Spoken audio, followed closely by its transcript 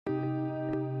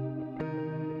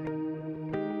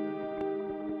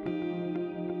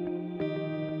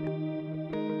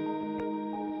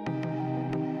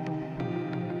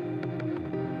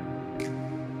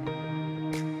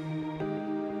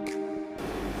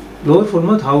lower full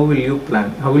mouth, how will you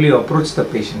plan? How will you approach the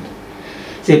patient?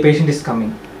 Say a patient is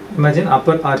coming. Imagine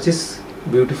upper arch is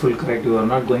beautiful, correct? You are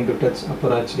not going to touch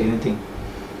upper arch anything.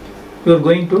 You are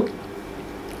going to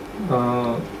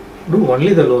do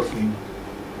only the lower full mouth.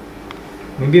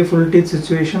 Maybe a full teeth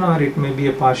situation, or it may be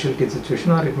a partial teeth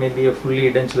situation, or it may be a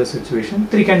fully edentulous situation.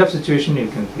 Three kind of situation you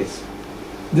can face.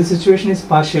 This situation is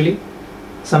partially,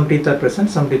 some teeth are present,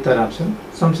 some teeth are absent.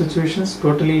 Some situations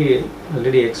totally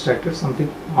already extracted, some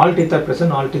teeth, all teeth are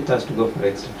present, all teeth has to go for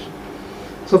extraction.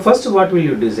 So first, what will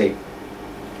you decide?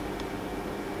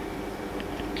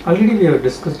 Already we have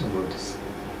discussed about this.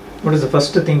 What is the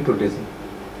first thing to decide?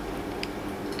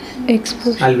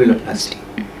 Exposure. Alveoloplasty.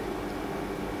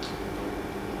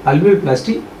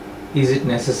 Alveoloplasty, is it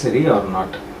necessary or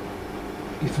not?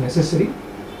 If necessary,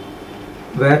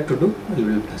 where to do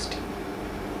alveoloplasty?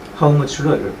 How much to do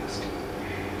alveoloplasty?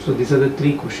 So these are the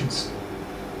three questions.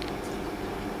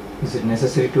 Is it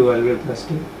necessary to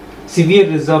alveoloplasty? Severe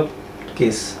resorption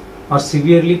case or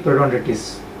severely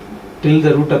periodontitis. Till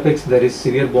the root apex there is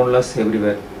severe bone loss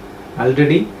everywhere.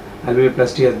 Already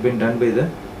alveoloplasty has been done by the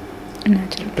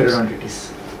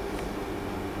periodontitis.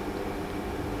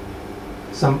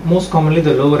 Most commonly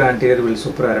the lower anterior will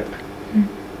supra-erupt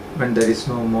when there is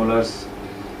no molars,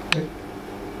 right?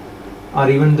 Or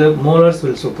even the molars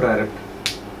will supra-erupt.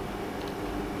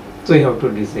 So you have to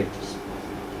decide this.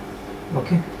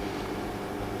 Okay.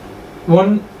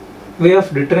 One way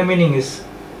of determining is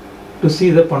to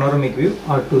see the panoramic view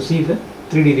or to see the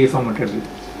 3D reformatted view.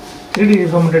 3D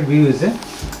reformatted view is a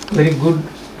very good.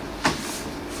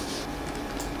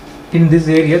 In this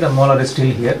area the molar is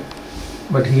still here,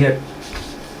 but here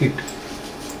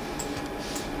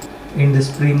in this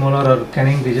premolar or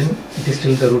canine region it is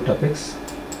still the root apex.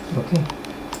 Okay,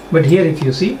 but here if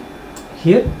you see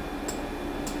here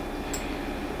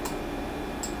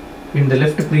in the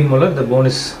left premolar the bone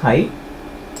is high.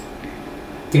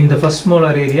 In the first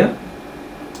molar area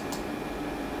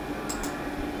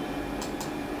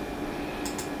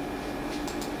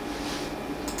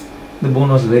the bone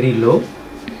was very low.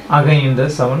 Again in the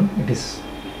 7 it is.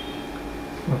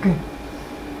 Okay,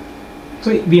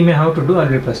 so we may have to do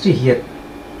alveoloplasty here.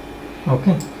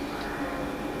 Okay,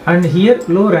 and here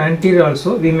lower anterior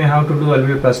also we may have to do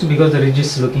alveoloplasty because the ridge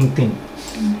is looking thin.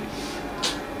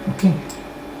 Okay,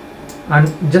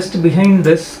 and just behind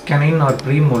this canine or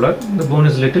premolar the bone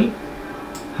is little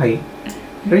high,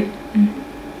 right?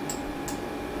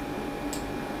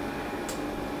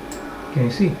 Can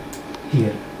you see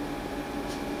here?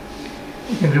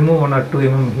 You can remove 1 or 2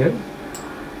 mm here,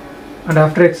 and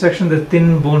after extraction the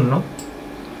thin bone, no,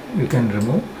 you can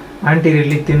remove.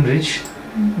 Anteriorly thin ridge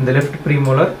in the left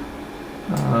premolar,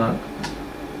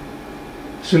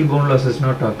 still bone loss has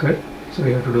not occurred, so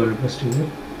we have to do alveoloplasty here.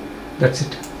 That's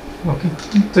it. Okay,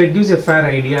 so it gives a fair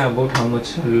idea about how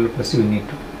much alveoloplasty we need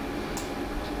to.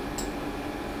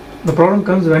 The problem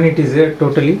comes when it is a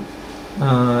totally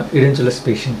edentulous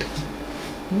patient.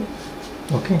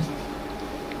 Okay,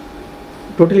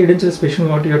 totally edentulous patient,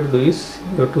 what you have to do is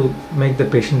you have to make the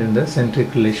patient in the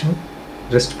centric relation,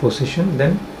 rest position,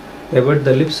 then avert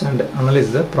the lips and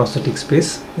analyze the prosthetic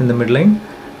space in the midline,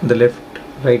 the left,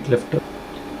 right, left.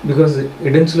 Because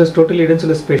edentulous, totally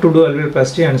edentulous patient to do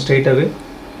alveoloplasty and straight away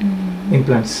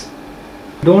implants.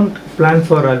 Don't plan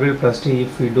for alveoloplasty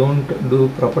if we don't do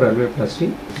proper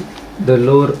alveoloplasty. The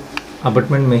lower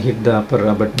abutment may hit the upper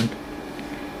abutment.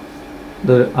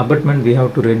 The abutment we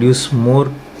have to reduce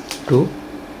more to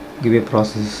give a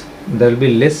process. There will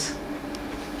be less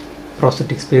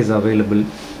prosthetic space available.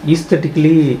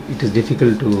 Aesthetically it is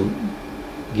difficult to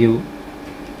give.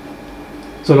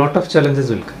 So lot of challenges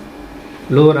will come.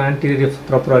 Lower anterior, if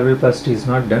proper alveoloplasty is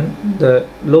not done, the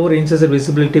lower incisor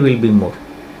visibility will be more.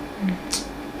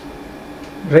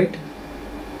 Right?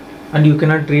 And you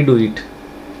cannot redo it.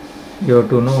 You have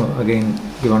to know again,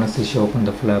 give anesthesia, open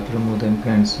the flap, remove the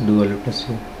implants, do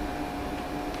alveoloplasty.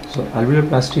 So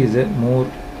alveoloplasty is a more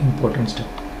important step.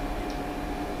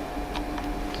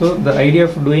 So the idea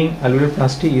of doing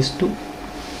alveoloplasty is to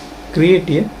create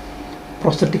a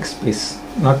prosthetic space.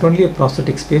 Not only a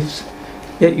prosthetic space,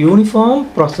 a uniform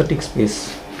prosthetic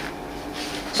space,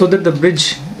 so that the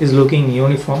bridge is looking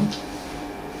uniform,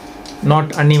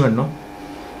 not uneven, no?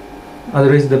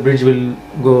 Otherwise the bridge will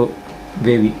go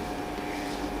wavy.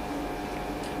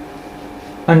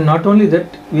 And not only that,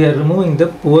 we are removing the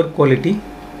poor quality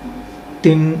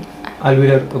thin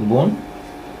alveolar bone,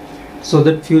 so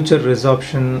that future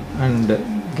resorption and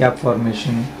gap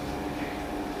formation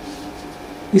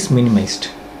is minimized.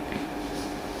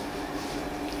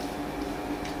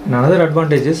 And another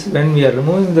advantage is when we are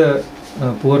removing the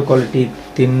poor quality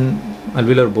thin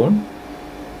alveolar bone,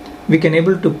 we can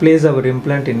able to place our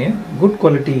implant in a good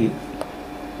quality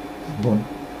bone.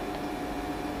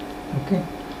 Okay.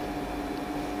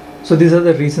 So these are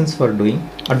the reasons for doing,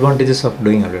 advantages of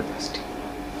doing alveoplasty.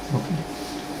 Okay.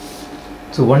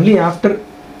 So only after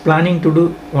planning to do,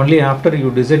 only after you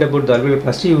decide about the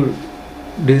alveoplasty, you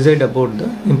decide about the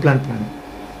implant planning.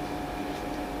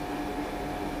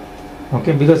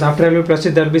 Okay, because after alveoplasty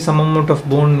there will be some amount of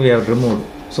bone we have removed.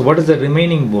 So what is the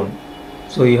remaining bone?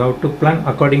 So you have to plan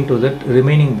according to that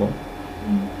remaining bone.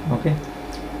 Okay.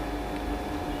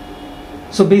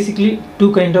 So basically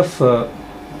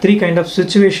three kind of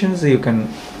situations you can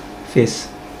face.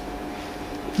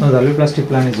 Now the alveoplasty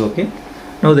plan is okay.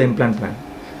 Now the implant plan.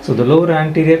 So the lower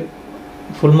anterior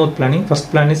full mouth planning,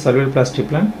 first plan is alveoplasty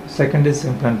plan, second is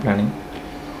implant planning.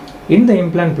 In the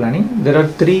implant planning, there are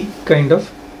three kind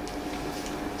of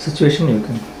situation you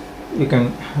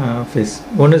can face.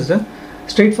 One is the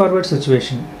straightforward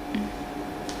situation.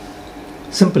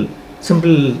 Simple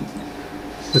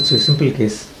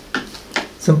case.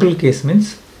 Simple case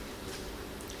means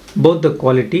both the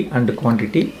quality and the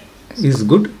quantity is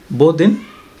good, both in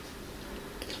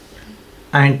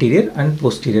anterior and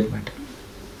posterior mandible.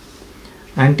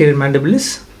 Anterior mandible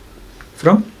is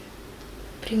from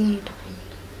premolar to premolar,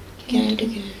 canine to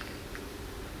canine,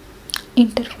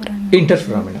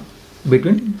 interforamina,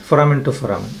 between foramen to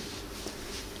foramen.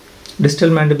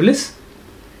 Distal mandible is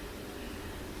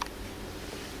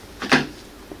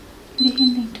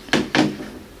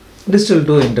distal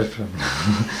to interforamen,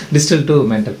 distal to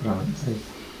mental foramen. Sorry.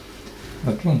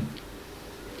 Okay.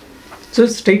 So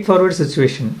straightforward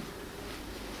situation.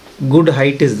 Good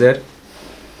height is there,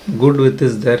 good width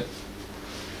is there,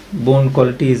 bone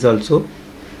quality is also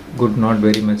good, not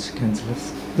very much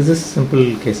cancerous. This is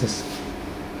simple cases.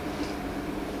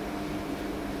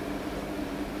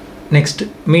 Next,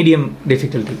 medium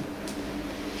difficulty.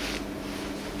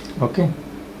 Okay.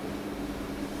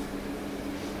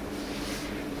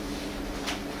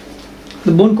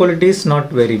 The bone quality is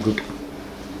not very good.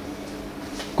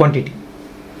 Quantity.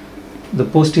 The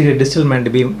posterior distal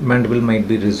mandible might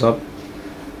be resorbed.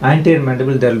 Anterior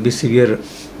mandible there will be severe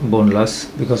bone loss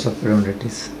because of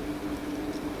periodontitis.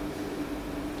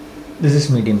 This is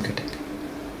medium category.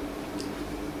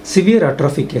 Severe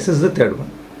atrophic case is the third one.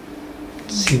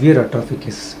 Severe atrophic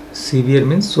case. Severe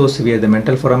means so severe. The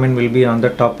mental foramen will be on the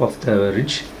top of the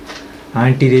ridge.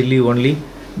 Anteriorly only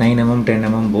 9 mm, 10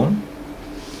 mm bone.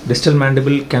 Distal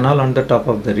mandible canal on the top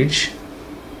of the ridge.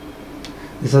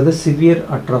 These are the severe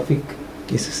atrophic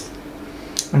cases.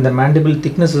 And the mandible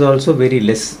thickness is also very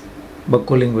less.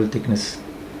 Buccolingual thickness.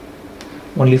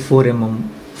 Only 4 mm,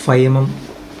 5 mm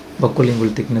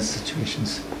buccolingual thickness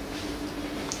situations.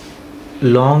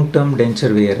 Long-term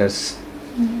denture wearers.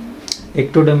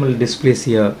 Ectodermal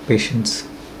dysplasia patients.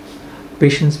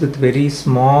 Patients with very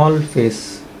small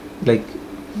face, like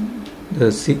the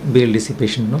BLDC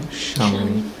patient, no?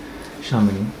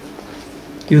 Shamini.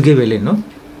 You gave LA, no?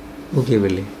 Who gave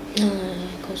LA? No,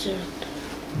 consider it.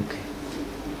 Okay.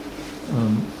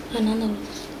 Another.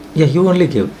 Yeah, you only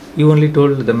gave. You only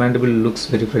told the mandible looks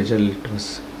very fragile. It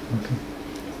was okay.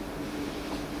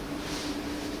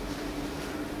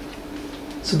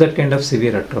 So that kind of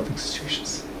severe atrophic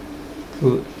situations.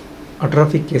 So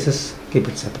atrophic cases, keep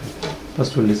it separate.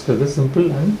 First we'll discuss the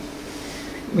simple and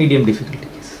medium difficulty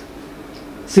case.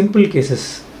 Simple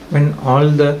cases, when all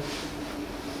the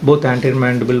both anterior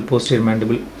mandible, posterior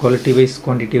mandible, quality wise,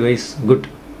 quantity wise, good.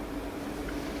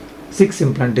 6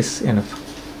 implant is enough.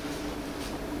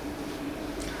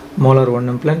 Molar 1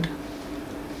 implant,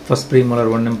 first premolar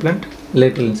 1 implant,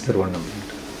 lateral incisor 1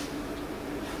 implant.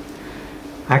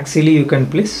 Axially you can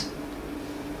place,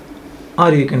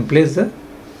 or you can place the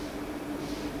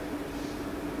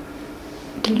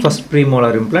first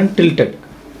premolar implant tilted.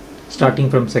 Starting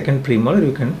from second premolar,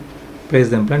 you can place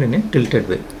the implant in a tilted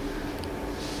way.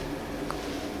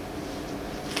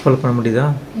 Follow பண்ண முடியுதா?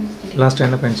 Last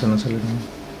என்ன point சொன்ன சொல்லுங்க.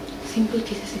 Simple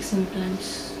cases 6 implants.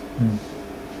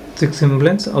 6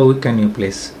 implants, how can you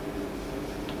place?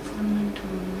 Foramen to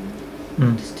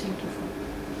distal to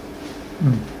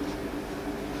foramen.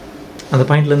 அந்த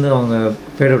பாயிண்ட்ல இருந்து அவங்க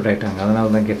fat out ஆயிட்டாங்க, அதனால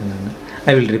தான் கேட்டேன் நான்.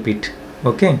 I will repeat.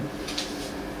 Okay.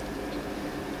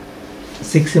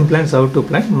 6 implants, how to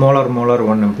plan? Molar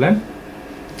 1 implant.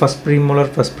 First premolar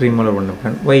 1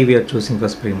 implant. Why we are choosing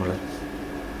first premolar?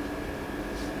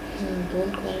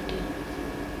 Bone quality.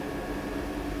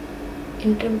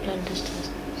 Interimplant distance.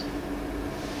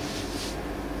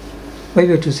 Why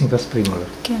we are choosing first premolar?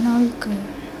 Canal.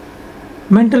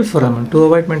 Mental foramen, to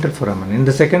avoid mental foramen. In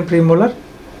the second premolar,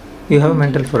 you have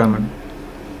mental foramen.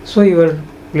 So you are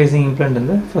placing implant in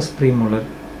the first premolar.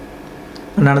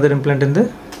 And another implant in the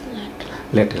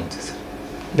lateral incisor,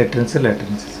 lateral incisor, lateral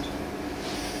incisor.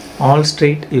 All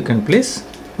straight you can place,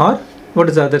 or what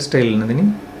is the other style,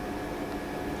 Nandini?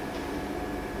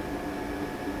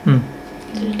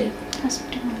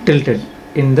 Tilted.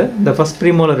 In the first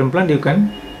premolar implant you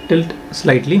can tilt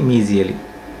slightly mesially,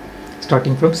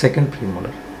 starting from second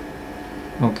premolar.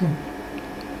 Okay.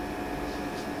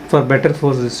 For better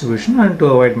force distribution and to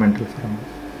avoid mental foramen.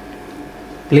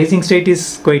 Placing straight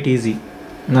is quite easy.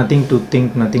 Nothing to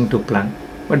think, nothing to plan.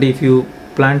 But if you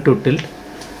plan to tilt,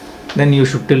 then you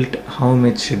should tilt how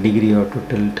much degree you have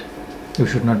to tilt. You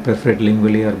should not perforate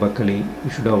lingually or buccally. You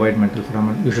should avoid mental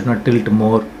foramen. You should not tilt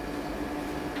more.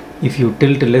 If you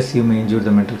tilt less, you may injure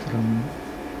the mental foramen.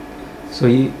 So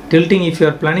tilting, if you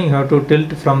are planning, you have to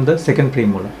tilt from the second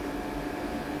premolar.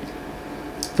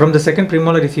 From the second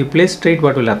premolar, if you place straight,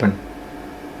 what will happen?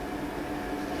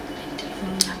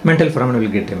 Mental foramen will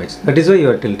get damaged. That is why you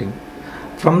are tilting.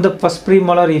 From the first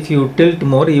premolar, if you tilt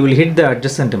more, you will hit the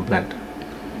adjacent implant.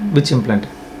 Which implant?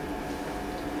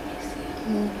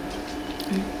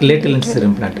 Lateral incisor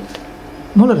implant.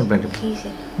 Molar implant.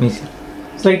 Mesial.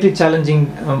 Slightly challenging,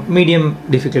 medium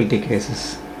difficulty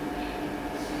cases.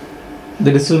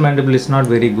 The distal mandible is not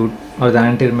very good, or the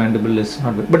anterior mandible is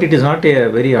not good, but it is not a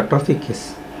very atrophic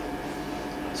case.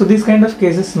 So these kind of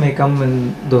cases may come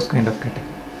in those kind of category.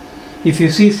 If you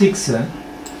see 6,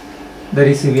 there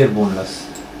is severe bone loss,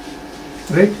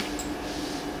 right?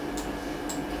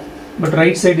 But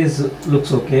right side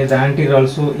looks okay. The anterior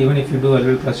also, even if you do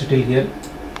alveolar till here,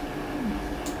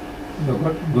 you have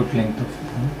got good length of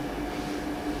bone.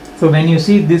 So when you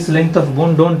see this length of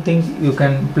bone, don't think you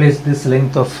can place this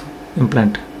length of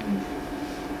implant.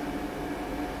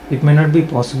 It may not be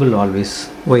possible always.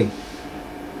 Why?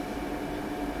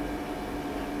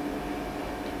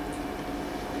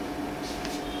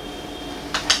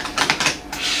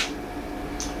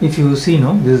 If you see,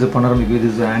 no, this is the panoramic view,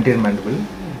 this is the anterior mandible,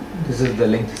 this is the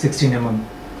length 16 mm.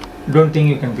 Don't think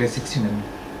you can place 16 mm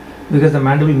because the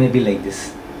mandible may be like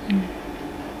this.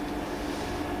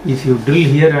 If you drill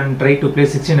here and try to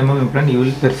place 16 mm implant, you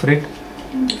will perforate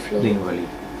lingually.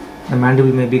 The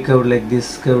mandible may be curved like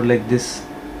this, curved like this.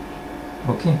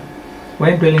 Okay. Why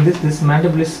I am telling this? This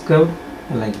mandible is curved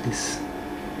like this.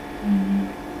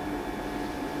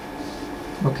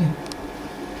 Okay.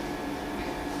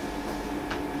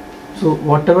 So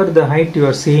whatever the height you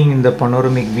are seeing in the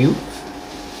panoramic view,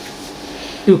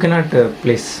 you cannot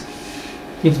place.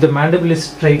 If the mandible is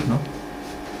straight, no,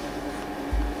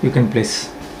 you can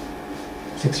place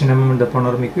 16 mm in the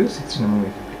panoramic view, 16 mm you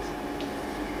can place.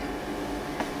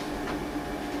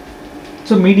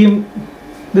 So medium,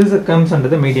 this comes under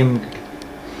the medium.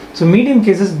 So medium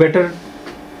cases, better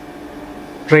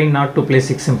try not to place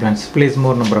 6 implants, place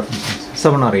more number of implants,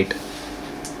 7 or 8.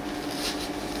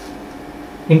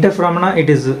 Interforamina, it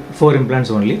is 4 implants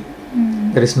only.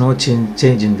 There is no change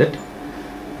in that.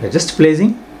 We are just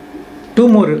placing 2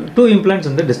 implants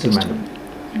in the distal mandible.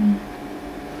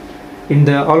 In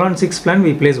the all-on 6 plan,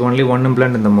 we place only 1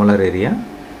 implant in the molar area.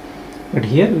 But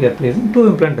here we are placing 2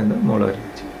 implants in the molar area.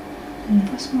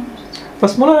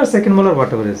 First molar or second molar,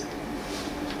 whatever is.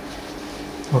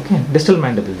 Okay, distal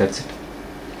mandible, that's it.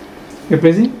 We are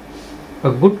placing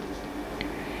a good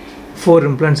 4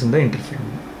 implants in the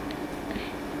interforamina.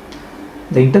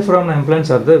 The interforamina implants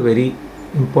are the very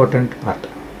important part.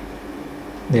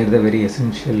 They are the very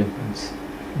essential implants.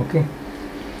 Okay,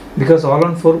 because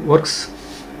all-on 4 works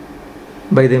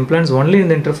by the implants only in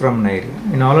the interforamina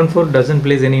area. In all-on 4 doesn't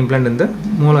place any implant in the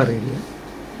molar area.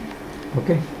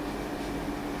 Okay.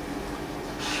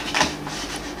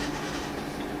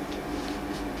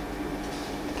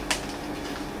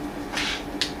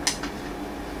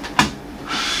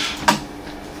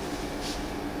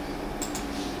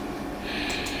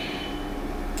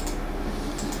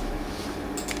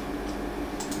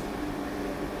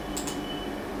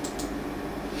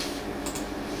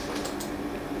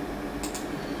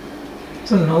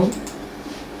 So now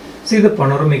see the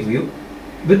panoramic view.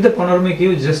 With the panoramic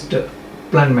view, just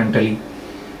plan mentally.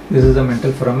 This is the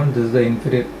mental foramen, this is the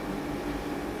inferior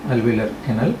alveolar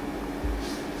canal.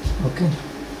 Okay.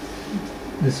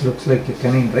 This looks like a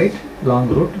canine, right? Long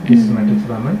root. This is mental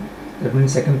foramen. That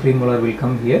means second premolar will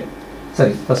come here.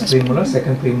 Sorry, first premolar,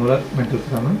 second premolar, mental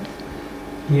foramen.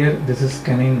 Here this is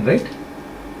canine, right?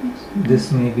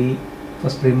 This may be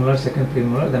first premolar, second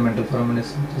premolar. The mental foramen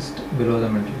is just below the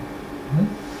mental.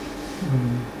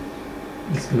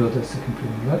 It's below the second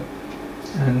premolar,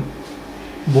 and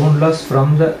bone loss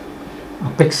from the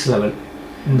apex level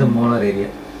in the molar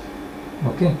area.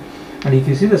 Okay, and if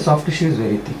you see, the soft tissue is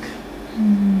very thick.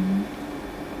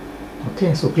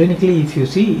 Okay, so clinically if you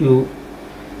see, you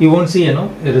won't see a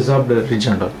resorbed ridge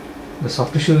and all. The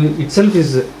soft tissue itself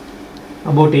is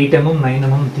about 8 mm, 9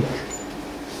 mm thick.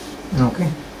 Okay.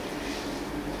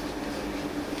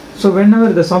 So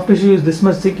whenever the soft tissue is this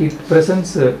much thick, it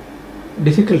presents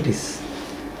difficulties.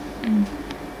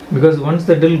 Because once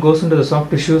the drill goes into the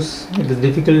soft tissues, it is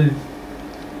difficult.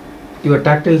 Your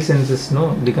tactile sense is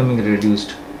becoming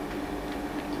reduced.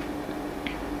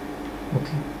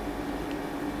 Okay.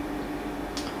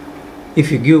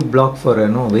 If you give block for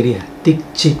a very thick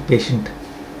cheek patient,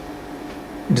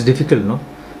 it's difficult, no?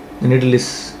 The needle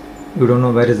is, you don't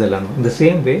know where is the landmark. In the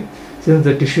same way, since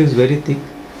the tissue is very thick,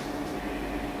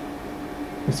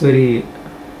 it's very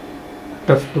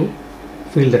tough to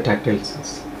feel the tactile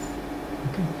sense.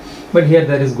 Okay. But here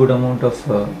there is good amount of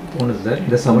bone is there,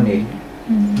 the 7 area.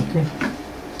 Okay.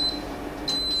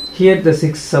 Here the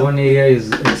 6-7 area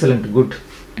is excellent, good.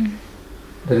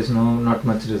 There is not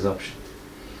much resorption.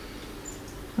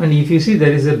 And if you see,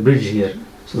 there is a bridge here.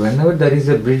 So whenever there is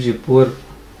a bridge, a poor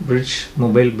bridge,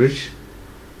 mobile bridge,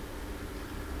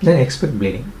 then expect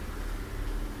bleeding.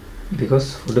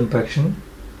 Because food impaction,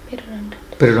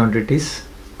 periodontitis,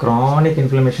 chronic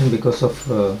inflammation because of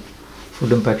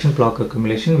food impaction, plaque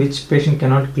accumulation, which patient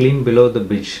cannot clean below the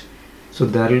bridge. So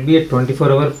there will be a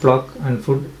 24-hour plaque and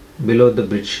food below the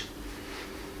bridge.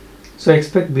 So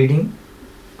expect bleeding.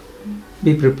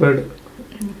 Be prepared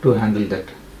to handle that.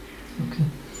 Okay.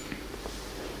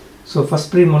 So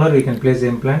first premolar we can place the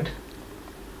implant,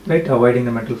 right, avoiding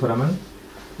the metal foramen.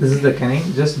 This is the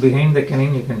canine. Just behind the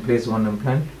canine you can place one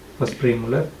implant, first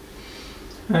premolar,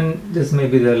 and this may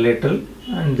be the lateral,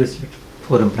 and this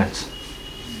 4 implants.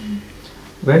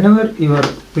 Whenever you are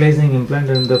placing implant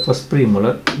in the first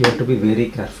premolar, you have to be very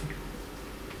careful.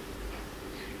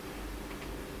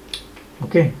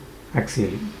 Okay,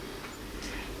 axially.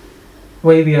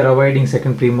 Why we are avoiding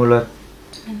second premolar?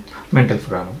 Mental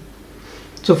foramen.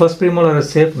 So first premolar is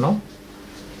safe, no?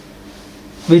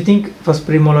 We think first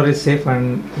premolar is safe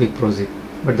and we proceed.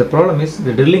 But the problem is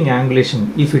the drilling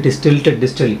angulation, if it is tilted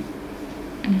distally.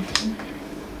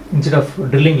 Instead of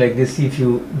drilling like this, if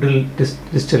you drill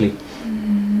distally,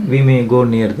 we may go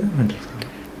near the mental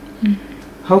foramen.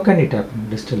 How can it happen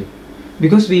distally?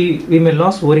 Because we may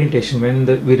lose orientation when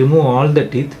we remove all the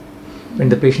teeth. When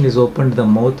the patient is opened the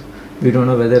mouth, we don't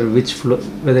know whether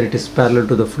it is parallel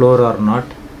to the floor or not.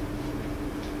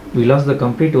 We lost the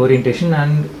complete orientation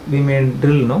and we may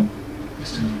drill, no?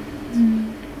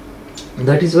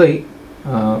 That is why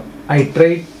I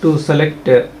tried to select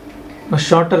a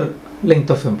shorter length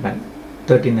of implant,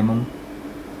 13 mm.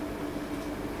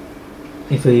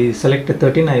 If I select a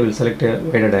 13, I will select a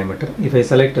wider diameter. If I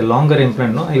select a longer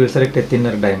implant, no, I will select a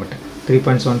thinner diameter,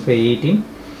 3.75 18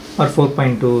 or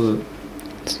 4.2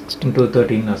 into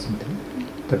 13 or something,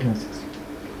 13 or 16.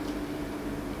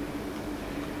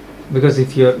 Because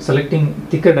if you are selecting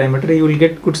thicker diameter, you will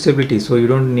get good stability, so you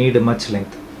don't need much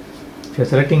length. If you are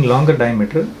selecting shorter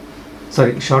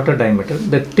diameter,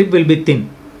 the tip will be thin.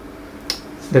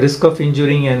 The risk of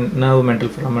injuring and nerve mental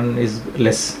foramen is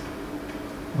less.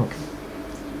 Okay.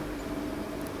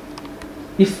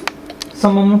 If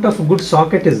some amount of good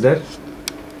socket is there,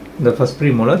 the first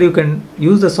premolar, you can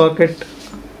use the socket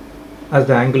as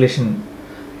the angulation.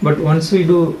 But once we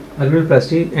do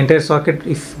alveoloplasty, entire socket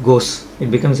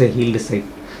it becomes a healed site,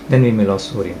 then we may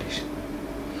lose orientation.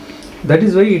 That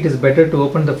is why it is better to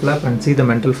open the flap and see the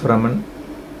mental foramen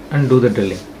and do the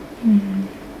drilling.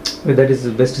 But that is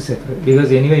the best safer,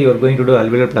 because anyway you are going to do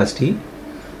alveoloplasty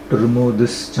to remove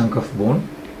this chunk of bone.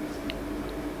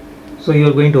 So you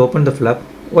are going to open the flap.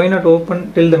 Why not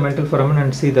open till the mental foramen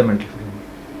and see the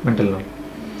mental nerve?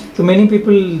 So many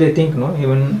people, they think, no,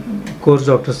 even course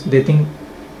doctors, they think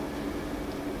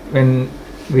when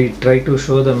we try to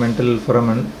show the mental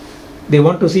foramen, they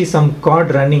want to see some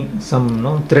cord running,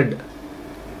 some thread.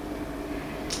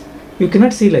 You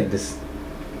cannot see like this,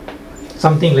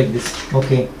 something like this.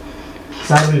 Okay,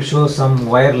 so I will show some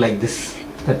wire like this,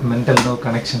 that mental nerve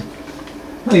connection.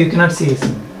 No, you cannot see this.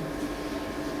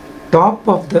 Top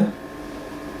of the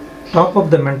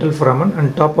mental foramen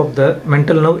and top of the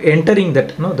mental nerve entering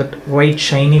that, that white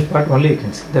shiny part only you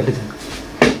can see. That is it.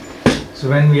 So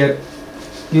when we are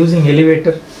using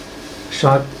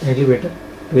sharp elevator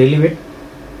to elevate,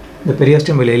 the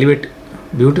periosteum will elevate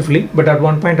beautifully, but at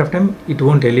one point of time it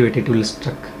won't elevate, it will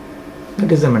stuck.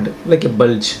 That is the mental, like a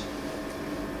bulge.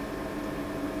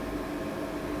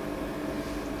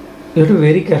 You have to be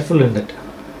very careful in that.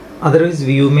 Otherwise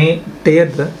you may tear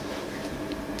the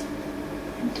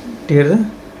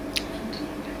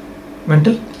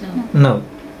mental nerve.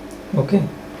 Okay.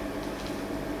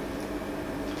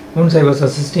 Once I was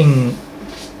assisting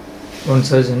one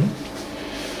surgeon,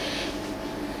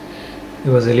 he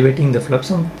was elevating the flap,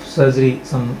 some surgery,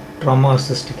 some trauma or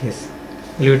cystic case,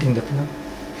 elevating the flap.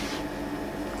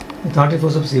 With artery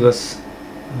forceps he was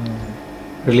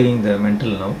relieving the mental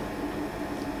nerve.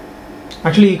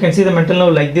 Actually you can see the mental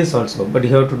nerve like this also, but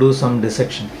you have to do some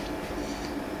dissection.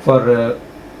 For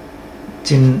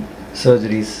chin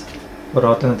surgeries, for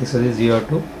orthodontic surgeries, you have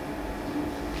to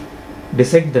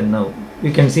dissect the nerve.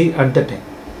 You can see at the time,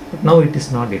 but now it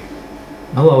is not it.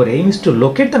 Now our aim is to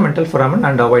locate the mental foramen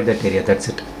and avoid that area. That's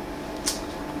it.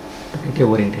 Okay,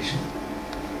 orientation.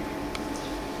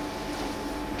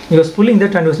 He was pulling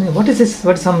that and was saying, "What is this?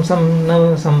 What some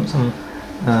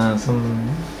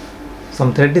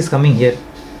thread is coming here."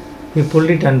 He pulled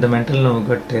it and the mental nerve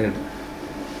got teared.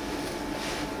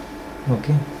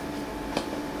 Okay.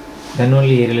 Then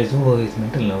only he realized, oh, it's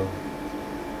mental nerve.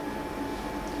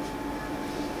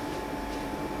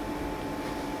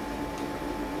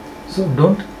 So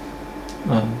don't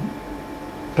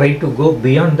try to go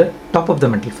beyond the top of the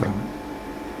mental foramen.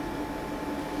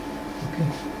 Okay.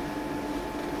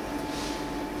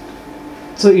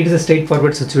 So it is a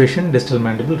straightforward situation, distal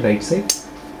mandible, right side.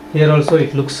 Here also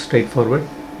it looks straightforward,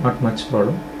 not much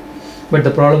problem. But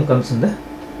the problem comes in the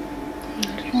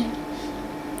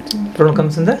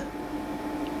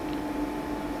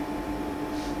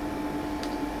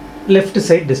left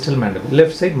side distal mandible,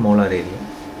 left side molar area.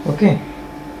 Okay.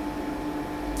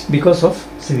 Because of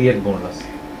severe bone loss.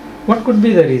 What could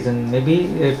be the reason?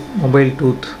 Maybe a mobile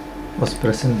tooth was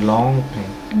present long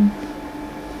time.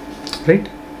 Right?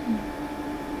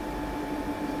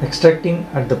 Extracting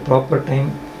at the proper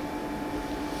time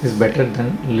is better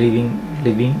than living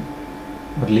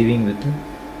with the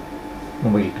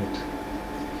mobile tooth.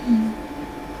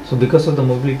 So because of the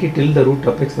mobility till the root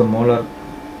apex, the molar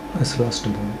has lost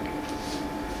bone.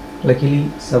 Luckily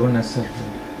 7 has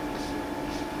survived.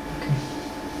 Okay.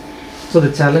 So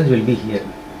the challenge will be here.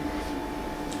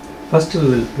 First we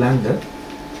will plan the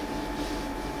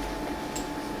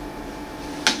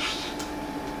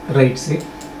right side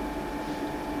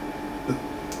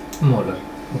molar.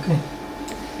 Okay.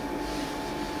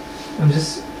 I'm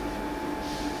just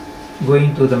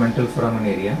going to the mental foramen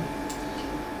area.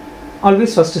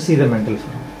 Always first see the mental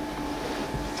foramen.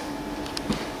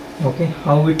 Okay,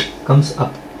 how it comes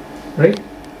up, right?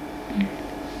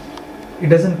 It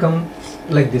doesn't come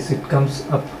like this, it comes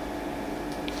up.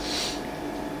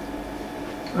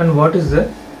 And what is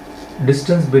the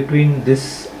distance between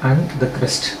this and the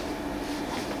crest?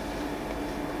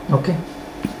 Okay.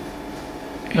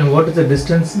 And what is the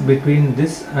distance between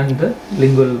this and the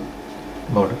lingual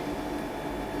border?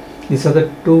 These are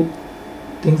the two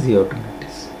things you have to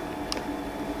notice.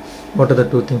 What are the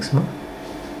two things, ma?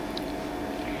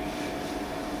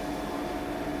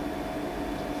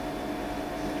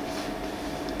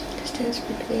 Distance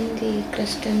between the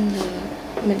crest and the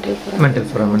mental foramen. Mental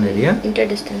foramen area.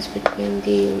 Interdistance between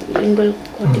the lingual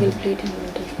cortical plate and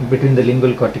mental foramen. Between the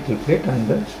lingual cortical plate and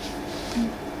the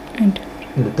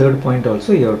and the third point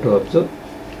also you have to observe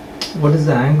what is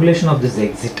the angulation of this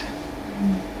exit.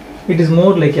 It is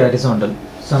more like a horizontal.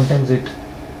 Sometimes it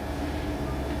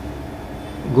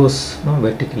goes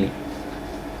vertically.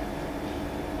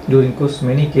 During course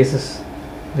many cases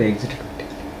they exit vertically.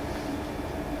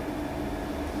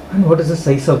 And what is the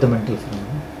size of the mental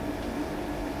foramen?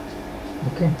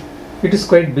 Okay, it is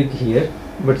quite big here,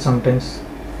 but sometimes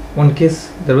one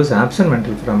case there was absent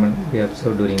mental foramen we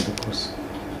observed during the course.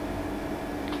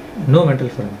 No mental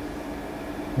foramen.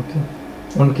 Okay.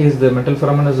 One case the mental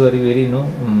foramen is very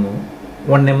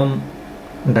 1 mm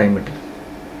diameter.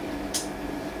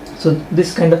 So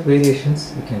this kind of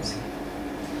variations you can see.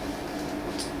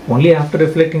 Only after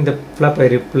reflecting the flap I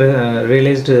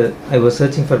realized I was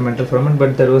searching for mental foramen,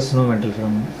 but there was no mental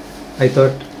foramen. I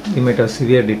thought we might have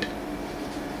severed it,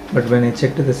 but when I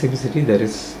checked the CBCT there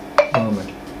is no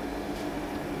mental.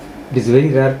 It is very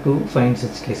rare to find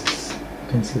such cases. You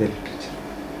can see the literature.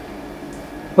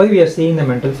 Why we are seeing the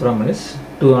mental foramen is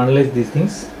to analyze these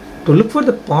things, to look for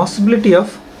the possibility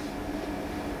of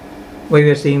why we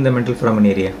are seeing the mental foramen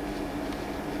area.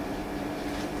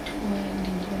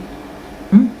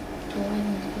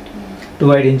 To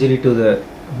avoid injury to the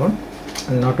bone,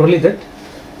 and not only that,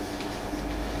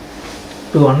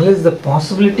 to analyze the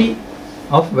possibility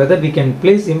of whether we can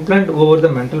place implant over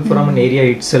the mental foramen area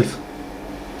itself.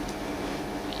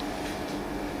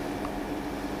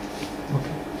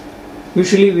 Okay.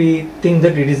 Usually we think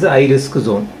that it is the high risk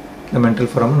zone, the mental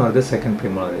foramen or the second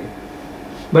premolar area.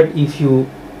 But if you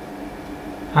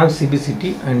have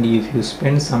CBCT and if you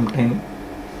spend some time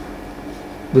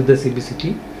with the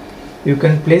CBCT, you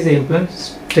can place the implant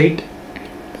straight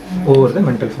over the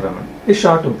mental foramen, a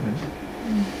short implant.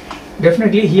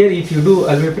 Definitely here, if you do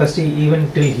alveoplasty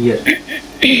even till here,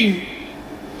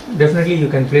 definitely you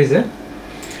can place a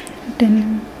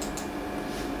 10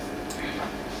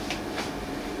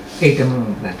 8 mm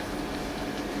implant.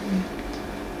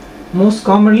 Most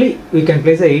commonly, we can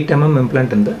place a 8 mm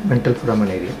implant in the mental foramen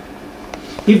area.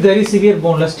 If there is severe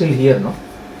bone loss till here, no,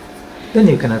 then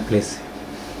you cannot place.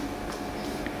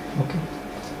 Okay.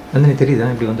 And then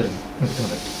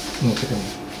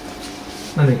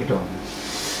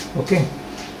okay.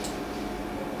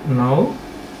 Now,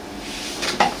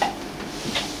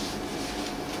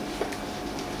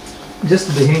 just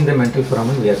behind the mental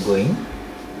foramen we are going.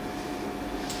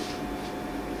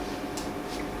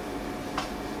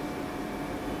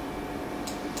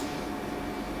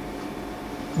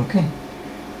 Okay,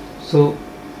 so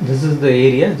this is the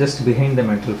area just behind the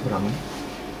mental foramen.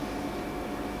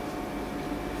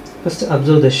 First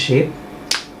observe the shape.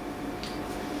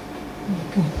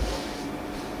 Okay,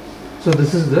 so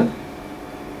this is the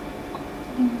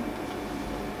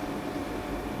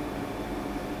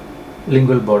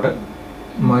lingual border,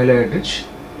 myeloid ridge.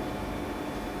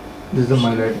 This is the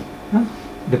myeloid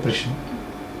depression.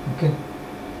 Okay,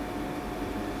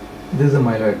 this is the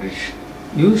myeloid ridge.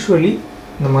 Usually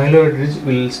the myeloid ridge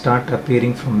will start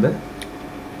appearing from the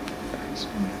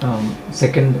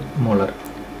second molar,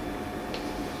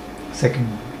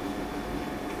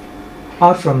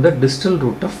 or from the distal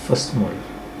root of first molar.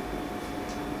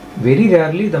 Very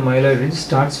rarely the myeloid ridge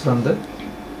starts from the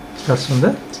First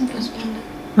molar.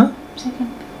 second.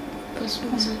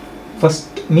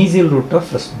 first mesial root of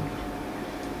first molar.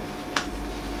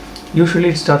 Usually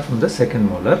it starts from the second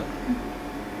molar.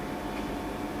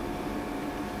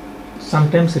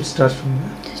 Sometimes it starts from the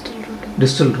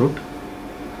distal root.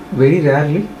 Very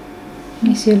rarely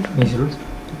Mesial root.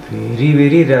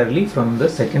 Very rarely from the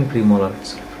second premolar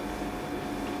itself.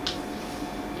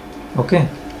 Okay.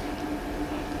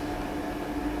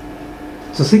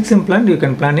 So 6 implant you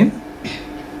can plan in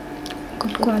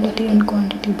good quality and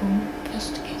quantity bone.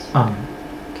 First case.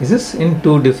 Cases in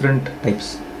 2 different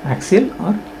types, axial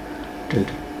or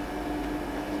tilted.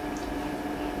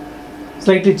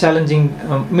 Slightly challenging,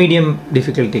 medium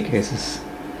difficulty cases.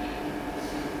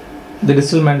 The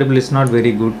distal mandible is not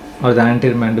very good, or the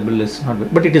anterior mandible is not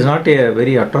good, but it is not a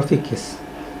very atrophic case.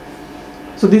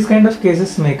 So these kind of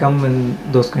cases may come in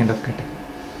those kind of category.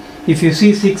 If you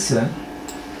see 6,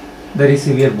 there is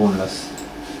severe bone loss,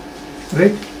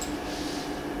 right?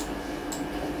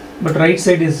 But right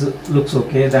side looks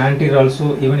okay. The anterior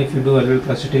also, even if you do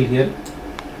alveoplasty till here,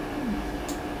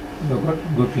 you have got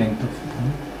good length of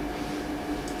bone.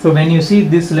 So when you see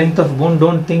this length of bone,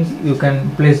 don't think you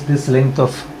can place this length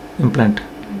of implant.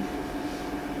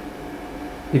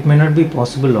 It may not be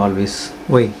possible always.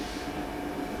 Why?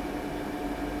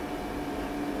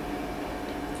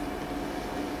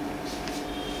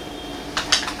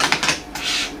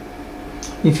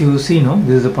 If you see, no,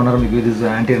 this is the panoramic view, this is the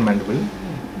anterior mandible,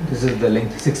 this is the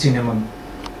length 16 mm.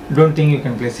 Don't think you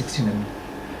can place 16 mm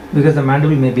because the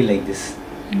mandible may be like this.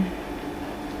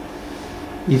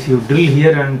 If you drill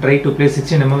here and try to place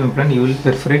 16 mm implant, you will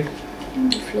perforate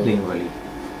lingually.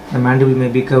 The mandible may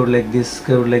be curved like this,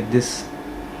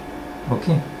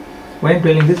 Okay. Why I am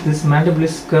telling this? This mandible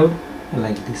is curved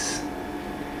like this.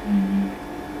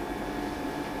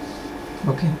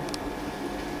 Okay.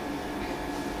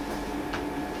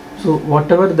 So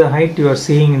whatever the height you are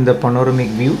seeing in the panoramic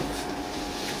view,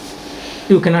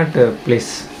 you cannot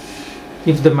place.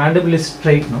 If the mandible is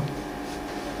straight, no,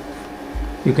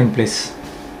 you can place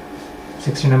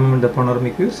 16 mm in the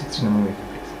panoramic view, 16 mm you can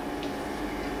place.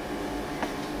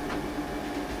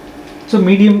 So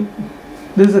medium,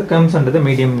 this comes under the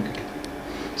medium category.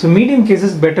 So medium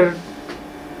cases better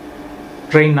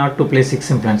try not to place 6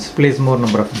 implants, place more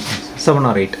number of implants, 7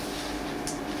 or 8.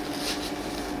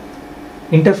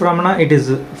 Interforamina, it is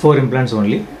 4 implants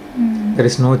only. There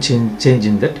is no change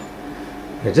in that.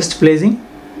 We are just placing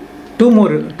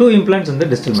 2 implants in the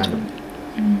distal mandible.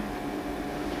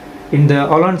 In the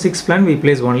all-on-6 plan, we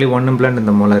place only 1 implant in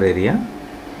the molar area,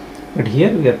 but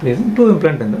here we are placing 2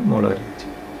 implants in the molar area.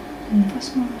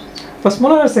 First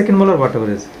molar or second molar, whatever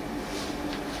is.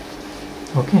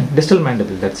 Okay, distal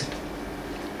mandible, that's it.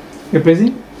 We are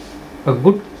placing a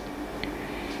good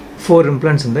 4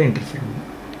 implants in the interforamina.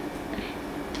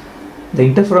 The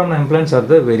interforamina implants are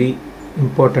the very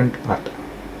important part.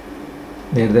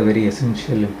 They are the very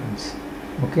essential implants.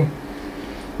 Okay,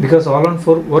 because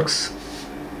all-on-4 works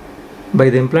by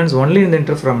the implants only in the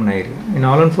interforamina area. In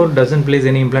all-on-4 doesn't place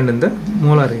any implant in the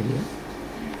molar area.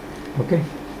 Okay.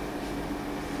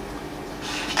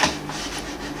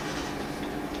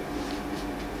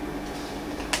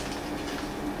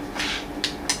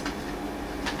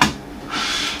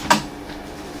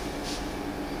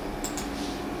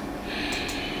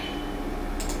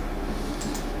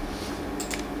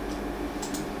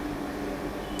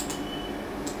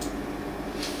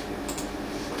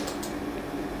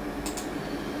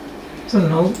 So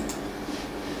now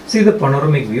see the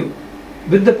panoramic view.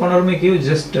 With the panoramic view,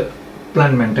 just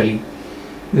plan mentally.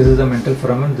 This is the mental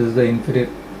foramen, this is the inferior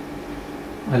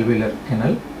alveolar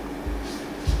canal.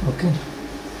 Okay.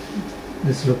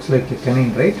 This looks like a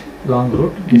canine, right? Long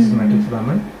root. This is mental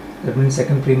foramen. That means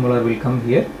second premolar will come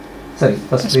here. Sorry,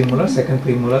 first premolar, second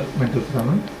premolar, mental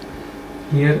foramen.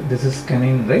 Here this is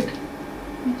canine, right?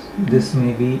 Yes. This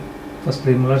may be first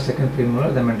premolar, second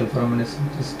premolar. The mental foramen is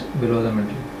just below the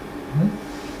mental.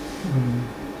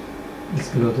 It's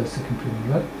below the second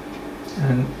premolar.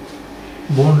 And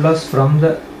bone loss from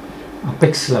the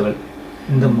apex level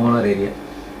in the molar area.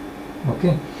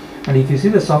 Okay. And if you see,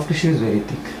 the soft tissue is very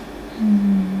thick.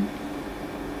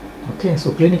 Okay,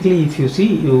 so clinically if you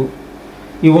see, you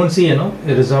won't see a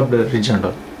resorbed ridge and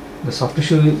all. The soft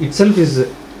tissue itself is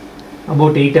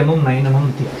about 8 mm, 9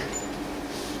 mm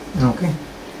thick. Okay.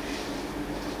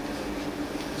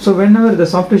 So whenever the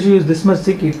soft tissue is this much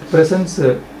thick, it presents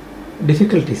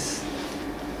difficulties.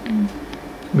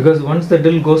 Because once the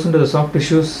drill goes into the soft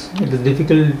tissues, it is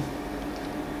difficult.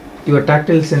 Your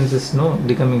tactile sense is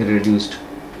becoming reduced.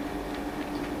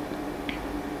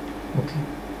 Okay.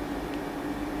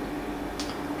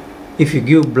 If you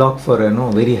give block for a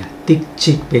very thick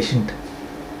cheek patient,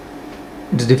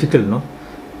 it's difficult, no?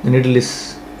 The needle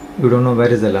is, you don't know where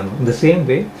is the landmark. In the same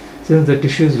way, since the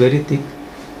tissue is very thick,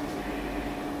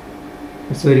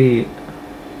 it's very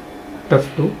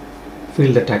tough to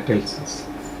feel the tactile sense.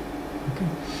 Okay.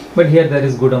 But here there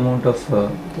is good amount of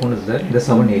bone is there, the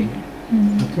 7 area.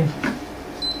 Okay.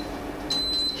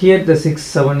 Here the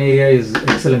 6-7 area is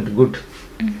excellent, good.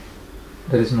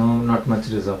 There is not much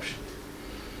resorption.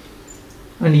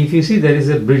 And if you see, there is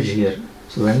a bridge here.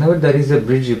 So whenever there is a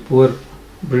bridge, a poor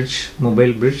bridge,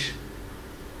 mobile bridge,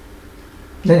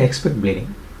 then expect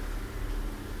bleeding.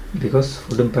 Because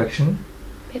food impaction,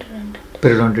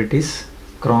 periodontitis,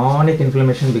 chronic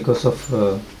inflammation because of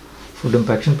food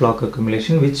impaction, plaque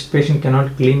accumulation, which patient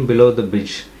cannot clean below the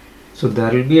bridge. So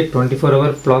there will be a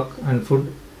 24-hour plaque and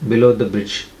food below the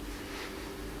bridge.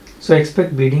 So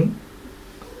expect bleeding.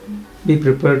 Be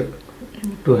prepared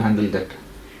to handle that.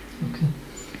 Okay.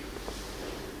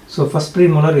 So first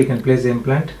premolar we can place the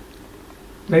implant,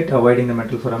 right, avoiding the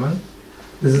mental foramen.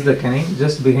 This is the canine.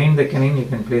 Just behind the canine you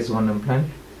can place one implant,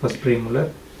 first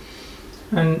premolar,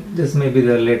 and this may be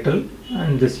the lateral,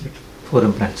 and this 4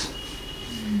 implants.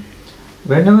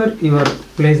 Whenever you are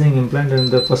placing implant in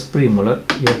the first premolar,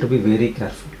 you have to be very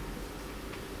careful.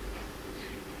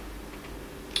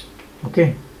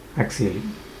 Okay, axially.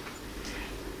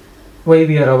 Why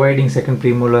we are avoiding second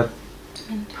premolar?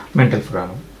 Mental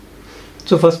foramen.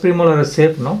 So first premolar is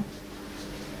safe, no?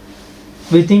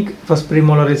 We think first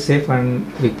premolar is safe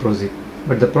and we proceed.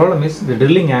 But the problem is the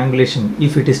drilling angulation,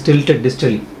 if it is tilted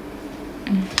distally.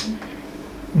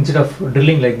 Instead of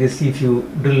drilling like this, if you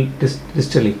drill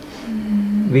distally,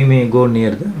 we may go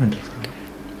near the mental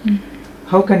foramen.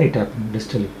 How can it happen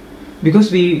distally?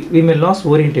 Because we may lose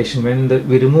orientation when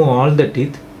we remove all the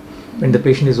teeth. When the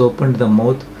patient is opened the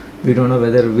mouth, we don't know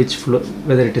whether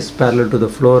it is parallel to the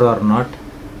floor or not.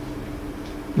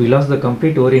 We lost the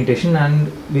complete orientation and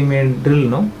we may drill,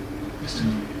 no?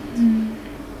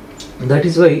 That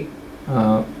is why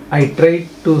I tried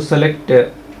to select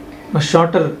a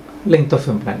shorter length of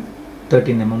implant,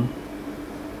 13 mm.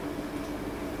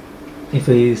 If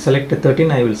I select a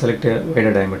 13, I will select a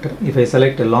wider diameter. If I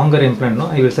select a longer implant, no,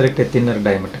 I will select a thinner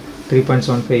diameter,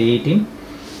 3.75 18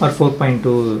 or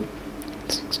 4.2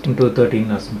 into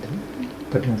 13 or something,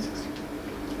 13 or 16.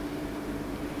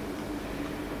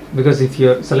 Because if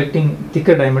you are selecting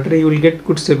thicker diameter, you will get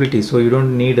good stability, so you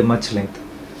don't need much length.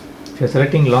 If you are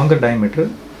selecting shorter diameter,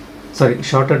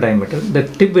 the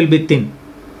tip will be thin.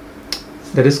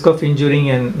 The risk of injuring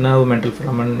and nerve mental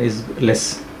foramen is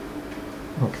less.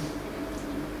 Okay.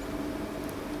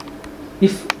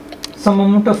 If some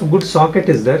amount of good socket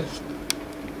is there,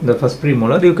 the first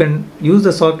premolar, you can use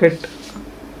the socket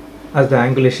as the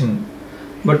angulation.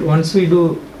 But once we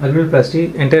do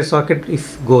alveoloplasty, entire socket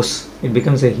if goes, it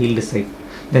becomes a healed site,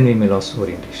 then we may lose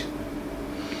orientation.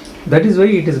 That is why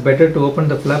it is better to open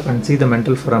the flap and see the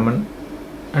mental foramen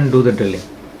and do the drilling.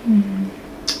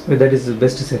 Well, that is the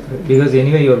best safer, because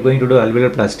anyway you are going to do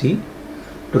alveoloplasty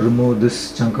to remove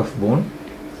this chunk of bone.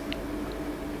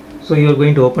 So you are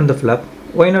going to open the flap.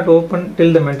 Why not open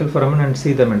till the mental foramen and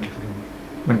see the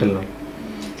mental nerve?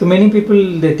 So many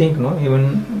people, they think, no,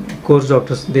 even course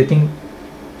doctors, they think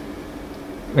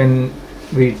when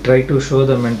we try to show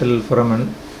the mental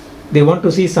foramen, they want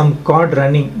to see some cord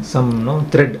running, some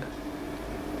thread.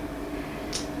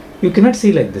 You cannot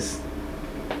see like this.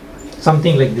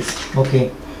 Something like this.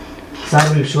 Okay.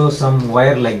 Sir will show some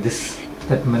wire like this,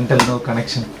 that mental nerve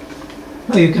connection.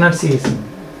 No, you cannot see this.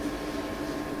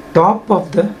 Top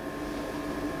of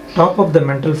the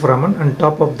mental foramen and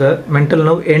top of the mental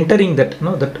nerve entering that,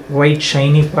 no, that white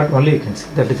shiny part only you can see.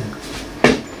 That is it.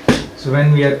 So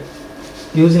when we are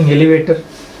using elevator,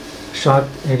 sharp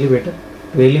elevator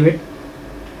to elevate,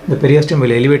 the periosteum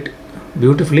will elevate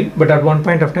beautifully, but at one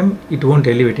point of time it won't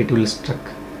elevate, it will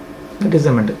stuck. That is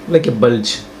the mental, like a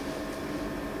bulge.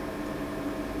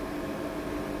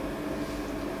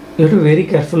 You have to be very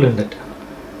careful in that.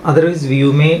 Otherwise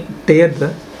you may tear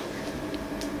the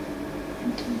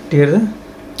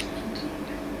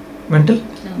mental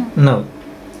nerve.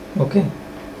 Okay.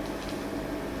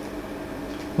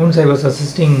 Once I was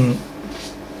assisting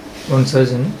one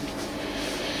surgeon,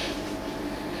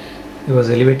 he was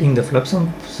elevating the flap,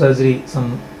 some surgery,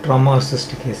 some trauma or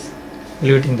cystic case,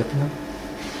 elevating the flap.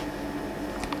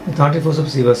 With artery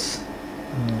forceps he was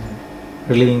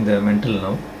relieving the mental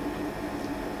nerve.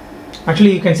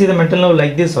 Actually you can see the mental nerve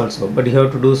like this also, but you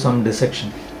have to do some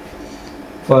dissection.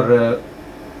 For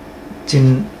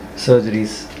chin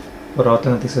surgeries, for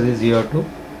orthodontic surgeries, you have to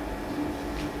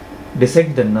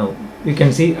dissect the nerve. You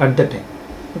can see at the time,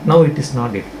 but now it is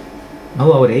not it.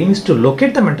 Now our aim is to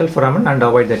locate the mental foramen and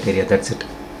avoid that area. That's it.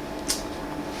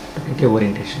 To get a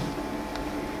orientation.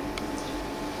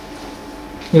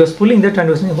 He was pulling that and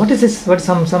was saying, "What is this? What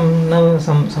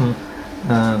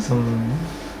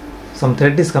some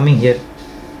thread is coming here."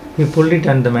 He pulled it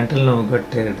and the mental nerve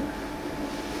got teared.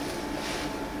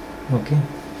 Okay.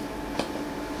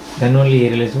 Then only he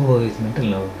realized, oh, it's mental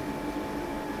nerve.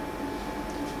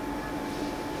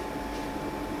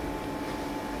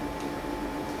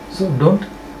 So don't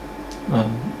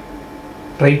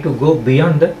try to go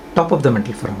beyond the top of the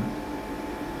mental foramen.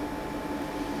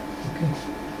 Okay.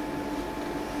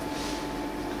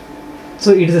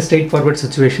 So it is a straightforward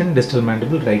situation, distal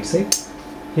mandible, right side.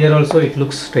 Here also it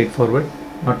looks straightforward,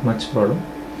 not much problem.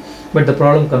 But the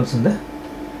problem comes in the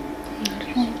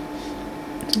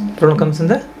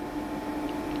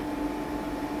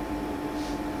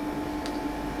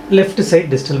left side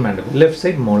distal mandible, left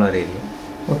side molar area.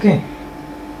 Okay.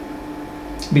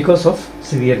 Because of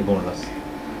severe bone loss.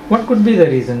 What could be the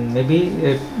reason? Maybe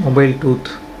a mobile tooth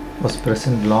was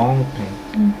present long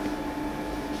time.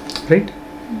 Right?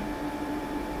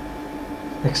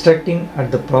 Extracting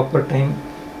at the proper time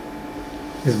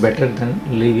is better than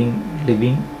leaving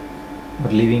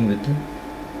with the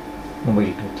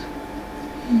mobile tooth.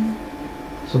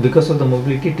 So because of the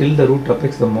mobility till the root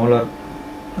apex, the molar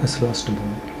has lost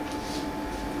bone.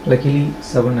 Luckily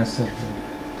 7 has survived.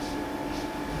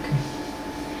 Okay.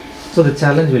 So the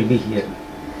challenge will be here.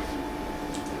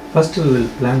 First we will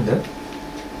plan the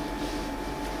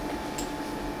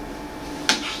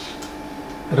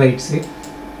right side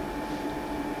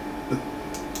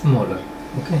molar.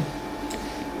 Okay.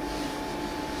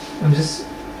 I'm just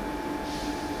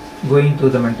going to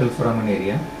the mental foramen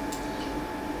area.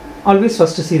 Always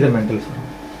first see the mental foramen.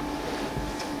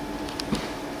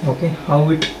 Okay, how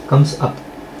it comes up,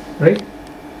 right?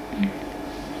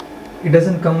 It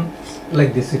doesn't come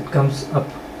like this, it comes up.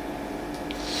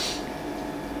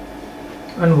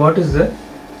 And what is the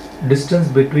distance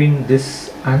between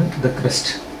this and the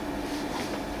crest?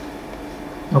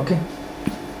 Okay.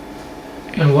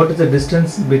 And what is the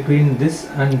distance between this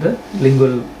and the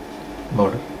lingual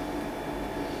border?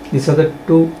 These are the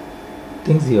two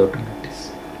things you have to notice.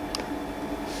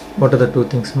 What are the two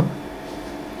things, ma?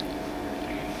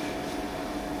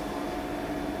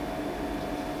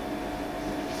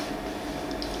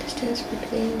 Distance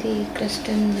between the crest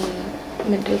and the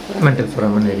mental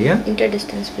foramen area.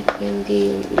 Interdistance between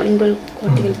the lingual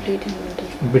cortical plate and mental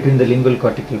foramen. Between the lingual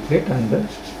cortical plate and the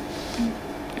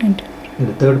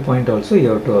the third point also you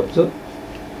have to observe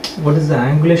what is the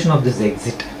angulation of this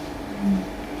exit.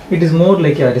 It is more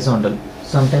like a horizontal.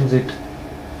 Sometimes it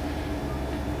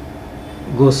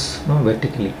goes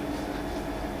vertically.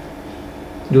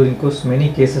 During course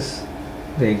many cases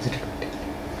they exit vertically.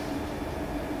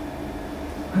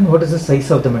 And what is the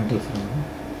size of the mental foramen?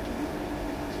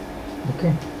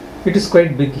 Okay, it is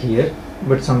quite big here,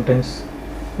 but sometimes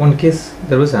one case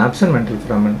there was absent mental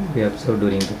foramen we observed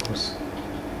during the course.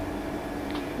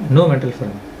 No mental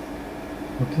foramen.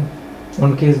 Okay.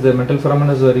 One case the mental foramen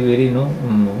is very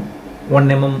 1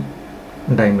 mm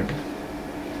diameter.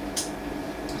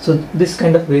 So this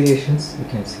kind of variations you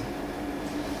can see.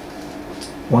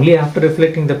 Only after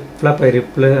reflecting the flap I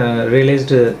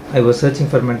realized I was searching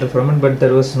for mental foramen, but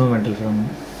there was no mental foramen.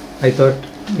 I thought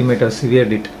we might have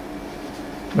severed it,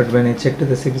 but when I checked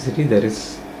the sevicity there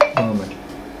is no mental.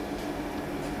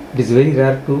 It is very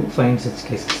rare to find such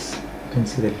cases. You can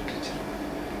see the literature.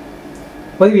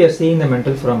 Why we are seeing the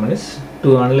mental foramen is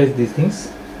to analyze these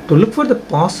things, to look for the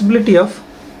possibility of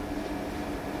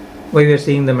why we are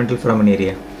seeing the mental foramen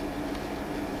area.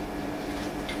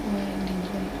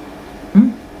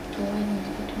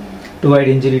 To avoid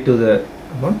injury to the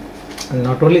bone, and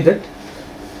not only that,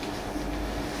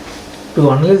 to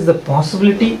analyze the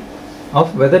possibility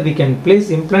of whether we can place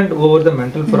implant over the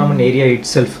mental foramen area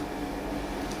itself.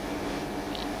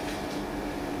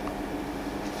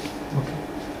 Okay.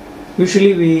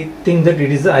 Usually we think that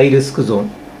it is the high risk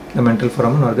zone, the mental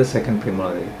foramen or the second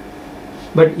premolar area.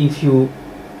 But if you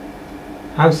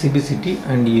have CBCT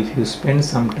and if you spend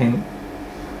some time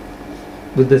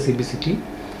with the CBCT,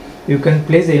 you can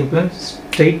place the implant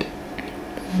straight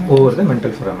over the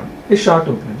mental foramen, a short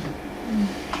implant.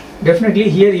 Definitely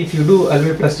here, if you do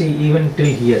alveoloplasty even till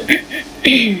here,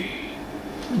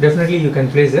 definitely you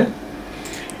can place a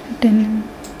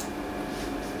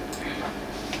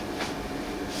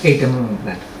 8 mm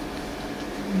implant.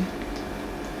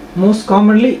 Most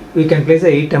commonly we can place a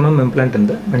 8 mm implant in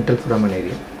the mental foramen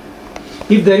area.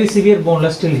 If there is severe bone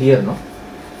loss till here, no,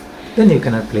 then you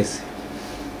cannot place.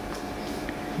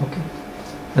 Okay.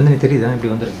 Then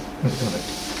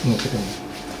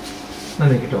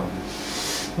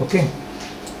okay.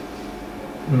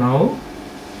 Now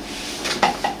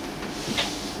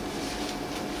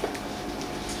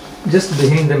just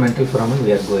behind the mental foramen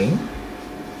we are going.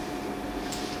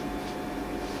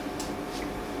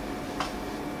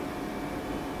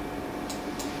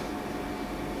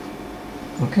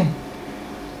 Okay.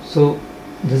 So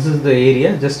this is the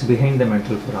area just behind the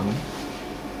mental foramen.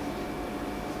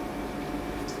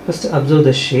 First observe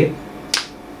the shape.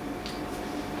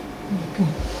 Okay.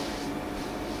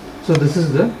 So this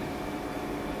is the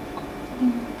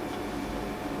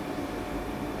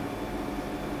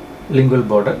lingual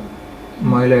border,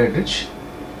 myeloid ridge.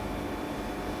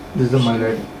 This is the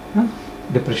myeloid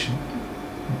depression.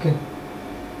 Okay.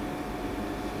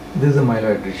 This is the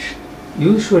myeloid ridge.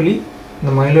 Usually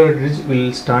the myeloid ridge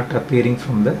will start appearing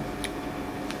from the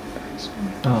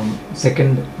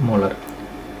second molar.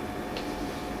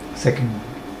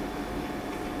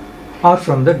 Or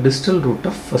from the distal root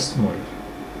of first molar.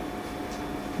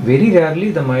 Very rarely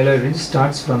the myeloid ridge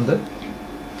starts from the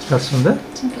First molar.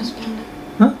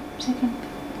 huh? Second.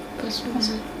 First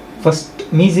molar. First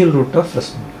mesial root of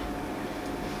first molar.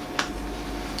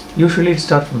 Usually it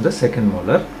starts from the second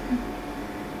molar.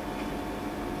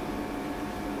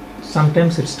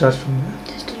 Sometimes it starts from the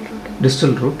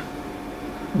distal root.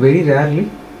 Very rarely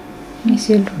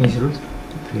mesial root.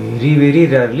 Very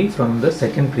rarely from the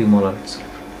second premolar itself.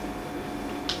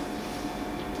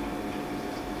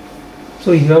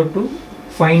 So you have to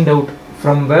find out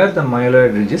from where the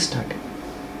myeloid ridge is starting.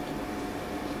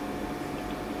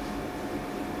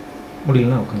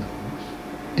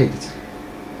 Take this.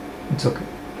 It's okay.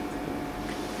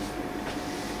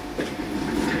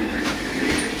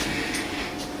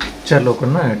 Chalo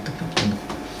kunna eduthukken.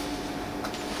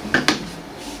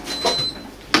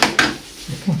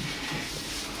 Okay.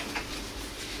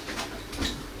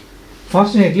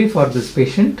 Fortunately for this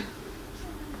patient,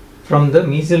 from the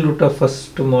mesial root of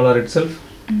first molar itself,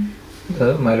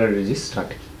 the myeloid ridge is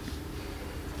starting.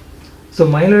 So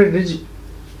myeloid ridge,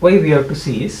 why we have to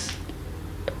see is,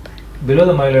 below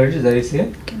the myeloid ridge there is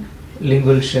a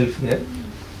lingual shelf here.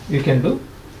 You can do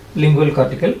lingual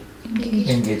cortical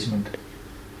engagement.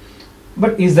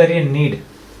 But is there a need?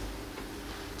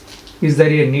 Is there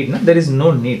a need? No? There is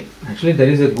no need. Actually there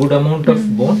is a good amount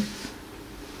of bone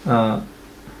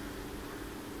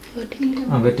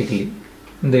vertically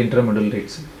in the intramedullary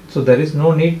itself. So there is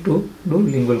no need to do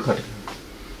lingual cortical.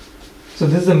 So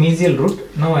this is the mesial root.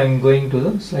 Now I am going to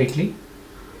the slightly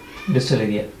distal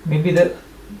area. Maybe the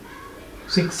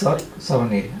 6 or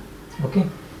 7 area. Okay.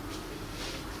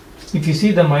 If you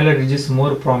see the myeloid ridge is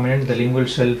more prominent, the lingual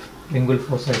shelf, lingual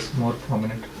fossa is more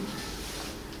prominent.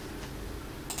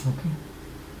 Okay.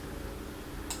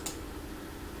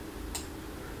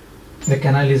 The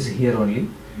canal is here only.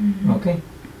 Okay.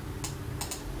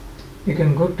 You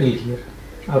can go till here,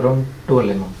 around 12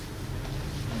 mm.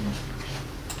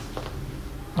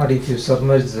 Or if you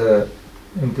submerge the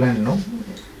implant, no,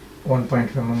 1.5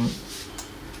 mm.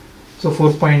 So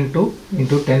 4.2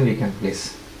 into 10 we can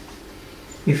place.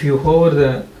 If you hover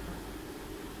the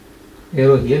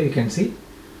arrow here, you can see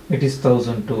it is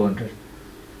 1200,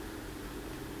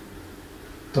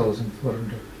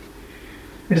 1400.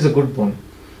 It is a good bone,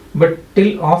 but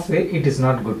till halfway it is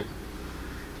not good,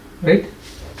 right?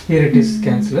 Here it is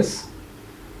cancellous,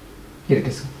 here it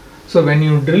is. So when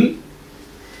you drill,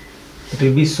 it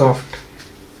will be soft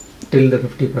till the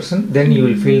 50%, then you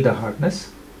will feel the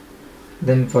hardness.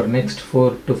 Then for next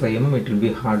 4 to 5 mm it will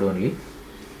be hard only.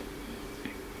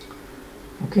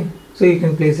 Okay, So you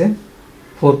can place a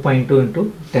 4.2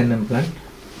 into 10 implant.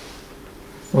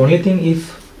 The only thing,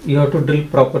 if you have to drill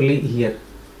properly here,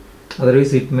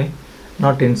 otherwise it may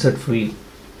not insert fully.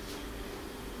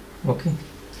 Okay,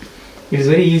 it is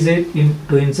very easy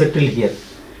to insert till here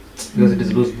because it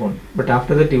is loose bone, but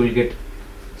after that you will get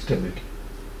stability.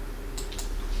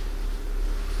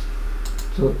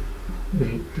 So we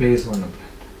will place one implant.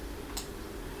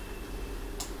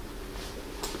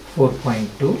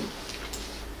 4.2.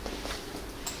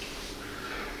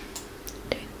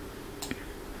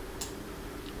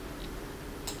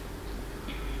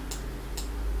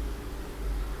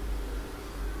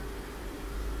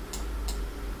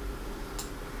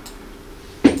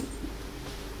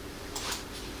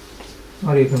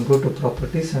 Or you can go to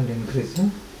properties and increase the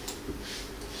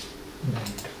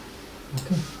diameter.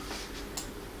 Okay.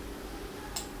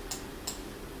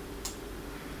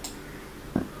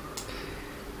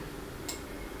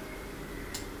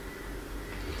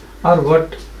 Or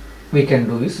what we can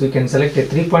do is, we can select a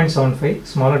 3.75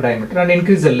 smaller diameter and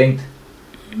increase the length.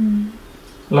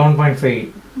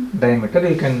 11.5 diameter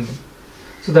you can.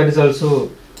 So that is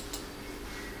also.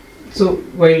 So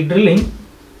while drilling,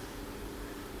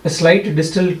 a slight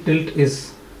distal tilt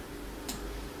is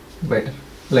better,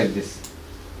 like this.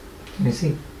 You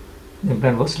see, the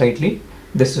implant was slightly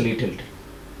distally tilted.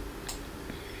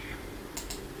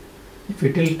 If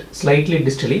you tilt slightly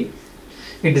distally,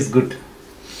 it is good.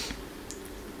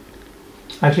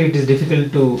 Actually, it is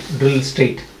difficult to drill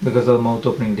straight because of mouth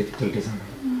opening difficulties.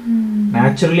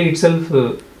 Naturally itself,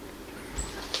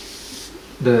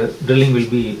 the drilling will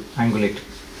be angulate.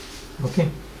 Okay.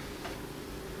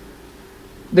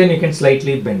 Then you can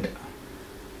slightly bend.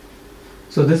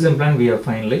 So this implant we have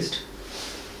finalized.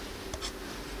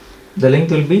 The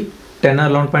length will be 10 or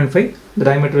 11.5. The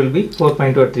diameter will be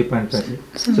 4.2 or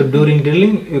 3.5. So during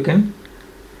drilling you can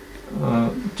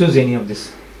choose any of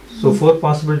this. So 4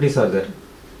 possibilities are there.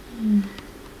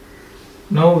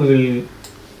 Now we will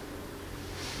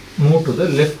move to the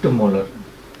left molar.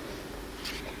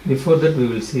 Before that we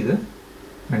will see the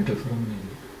mental foramen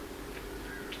area.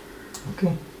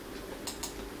 Okay.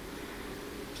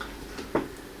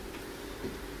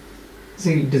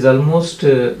 See, it is almost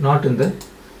not in the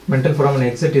mental foramen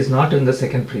exit is not in the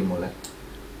second premolar.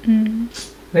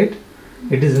 Right?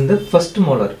 It is in the first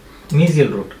molar,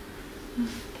 mesial root.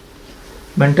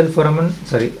 Mental foramen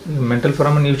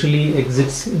usually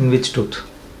exits in which tooth?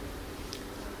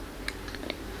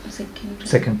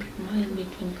 Second.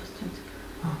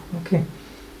 Okay.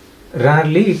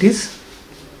 Rarely it is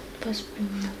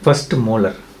first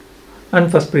molar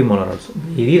and first premolar also.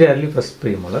 Very rarely first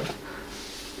premolar,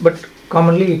 but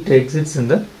commonly it exits in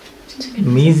the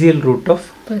mesial root of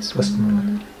first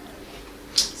molar.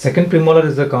 Second premolar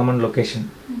is the common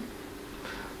location.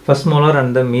 First molar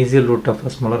and the mesial root of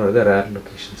first molar are the rare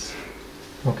locations.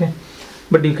 Okay,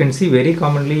 but you can see very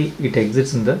commonly it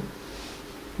exits in the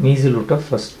mesial root of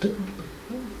first.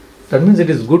 That means it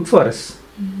is good for us.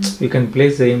 You can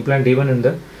place the implant even in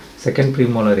the second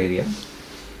premolar area.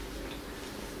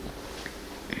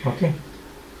 Okay,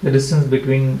 the distance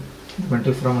between the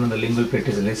mental foramen and the lingual plate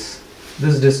is less.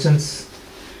 This distance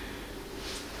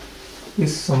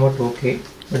is somewhat okay,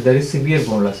 but there is severe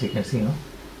bone loss. You can see, no?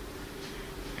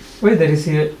 Why there is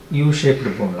a U-shaped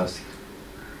bone loss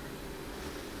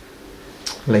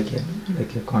here,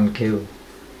 like a concave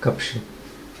cup shape.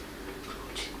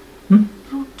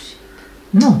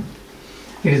 No,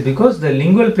 it is because the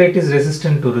lingual plate is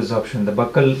resistant to resorption. The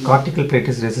buccal cortical plate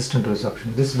is resistant to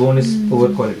resorption. This bone is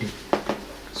poor quality.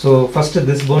 So first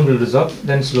this bone will resorb,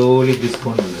 then slowly this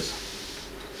bone will resorb.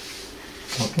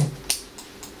 Okay.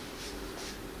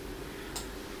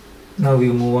 Now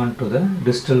we move on to the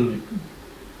distal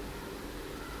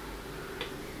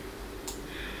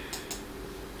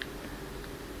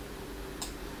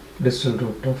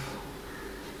root of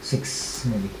 6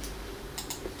 maybe.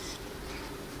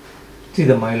 See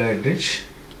the myeloid ridge.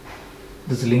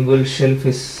 This lingual shelf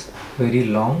is very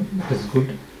long. It is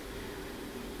good.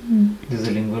 This is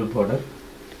the lingual border.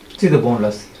 See the bone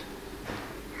loss here.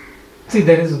 See,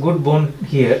 there is good bone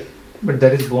here, but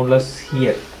there is bone loss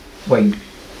here. Why?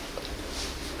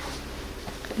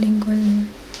 Lingual.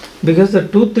 Because the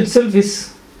tooth itself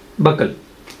is buccal.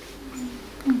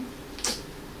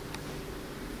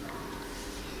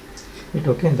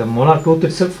 Okay, the molar tooth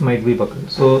itself might be buccal,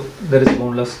 so there is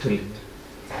bone loss still here.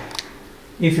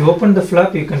 If you open the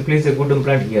flap, you can place a good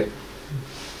implant here.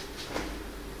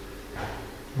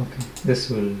 Okay, this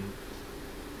will.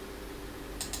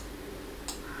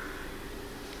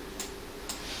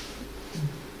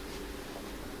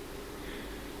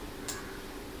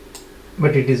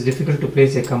 But it is difficult to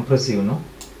place a compressive, no?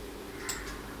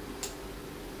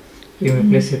 You may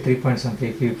place here 3.75.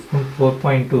 If you put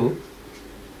 4.2,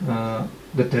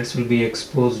 the threads will be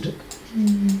exposed.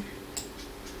 You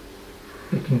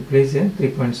can place a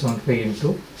 3.75 into.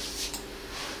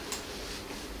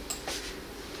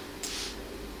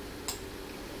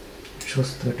 It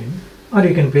shows 13. Or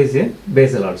you can place a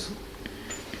basal also.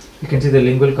 You can see the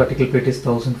lingual cortical plate is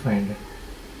 1500.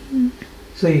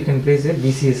 So you can place a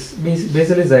BCS.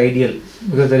 Basal is ideal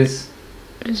because there is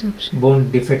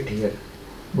bone defect here,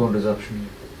 bone resorption here.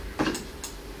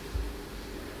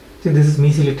 See, this is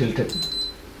mesially tilted.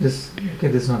 This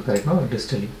is not correct, no,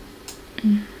 distally.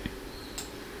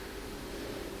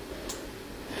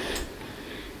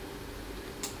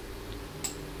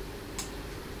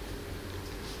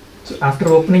 So after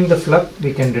opening the flap,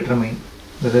 we can determine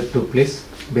whether to place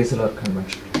basal or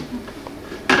conventional.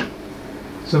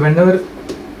 So whenever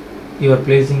you are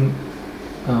placing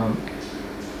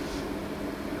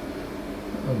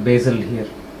basal here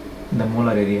in the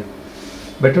molar area,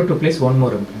 better to place one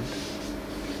more implant.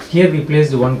 Here we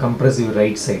placed one compressive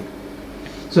right side,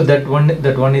 so that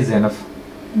one is enough.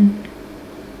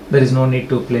 There is no need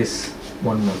to place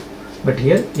one more. But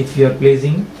here, if you are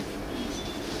placing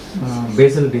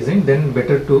basal design, then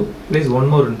better to place one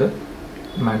more in the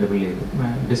mandible area,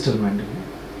 distal mandible.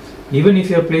 Even if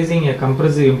you are placing a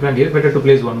compressive implant here, better to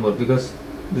place one more, because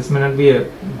this may not be a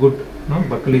good,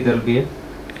 buccally there will be a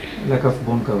lack of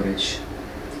bone coverage.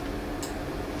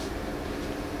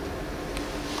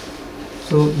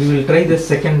 So we will try the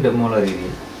second molar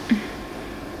area.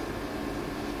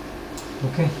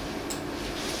 Okay,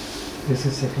 this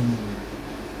is second molar.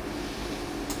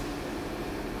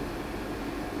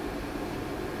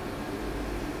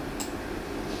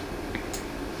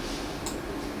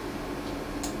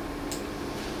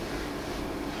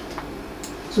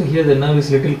 So here the nerve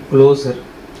is little closer. You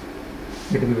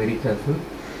have to be very careful.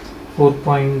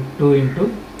 4.2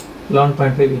 into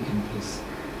 11.5 we can place.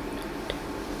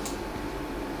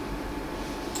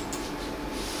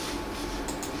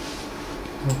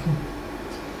 Okay.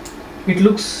 It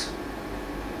looks,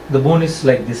 the bone is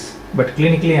like this, but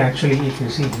clinically actually if you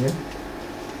see here,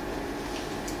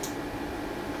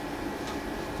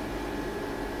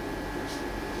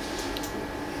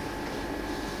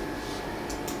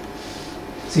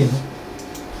 see, no?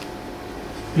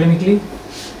 Clinically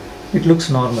it looks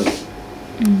normal,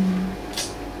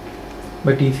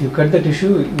 but if you cut the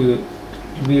tissue, it will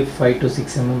be 5 to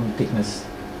 6 mm thickness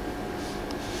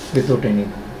without any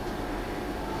bone.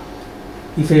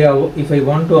 If I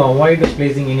want to avoid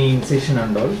placing any incision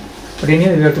and all, but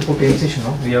anyway we have to put incision,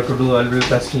 no? We have to do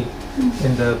alveoloplasty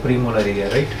in the premolar area,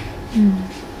 right?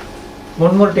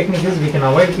 One more technique is we can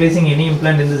avoid placing any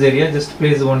implant in this area, just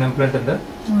place one implant in the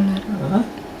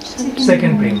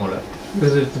second premolar,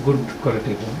 because it's good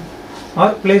quality bone.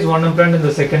 Or place one implant in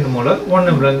the second molar, one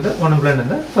implant in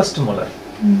the first molar.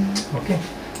 Okay,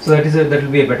 so that will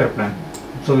be a better plan.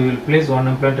 So we will place one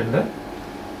implant in the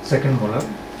second molar.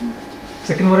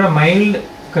 Second molar, mild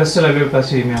crestal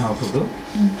alveoloplasty we may have to do,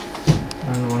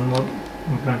 and one more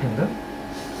implant in the.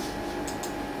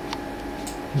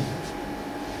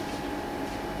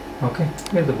 Okay,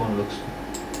 here the bone looks good.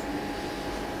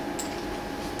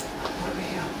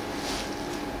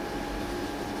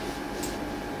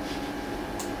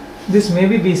 This may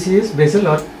be BCS, basal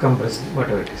or compressive,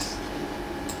 whatever it is.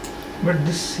 But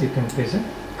this you can place a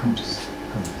compressive.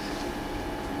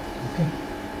 Okay.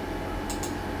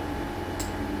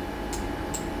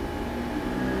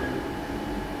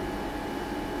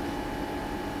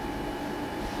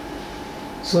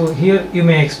 So here you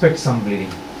may expect some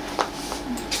bleeding,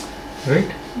 right?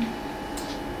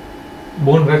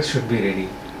 Bone wax should be ready.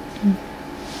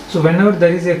 So whenever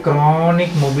there is a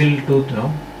chronic mobile tooth,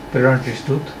 periodontitis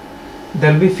tooth,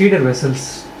 there will be feeder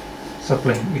vessels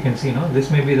supplying. You can see, this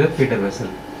may be the feeder vessel,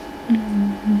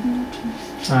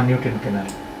 Newton canal.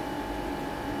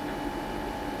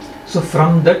 So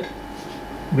from that,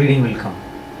 bleeding will come.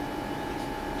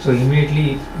 So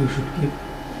immediately you should keep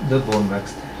the bone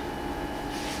wax there.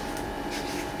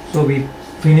 So we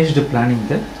finished planning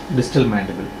the distal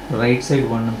mandible. Right side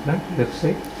one implant, left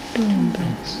side 2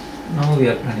 implants. Now we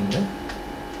are planning the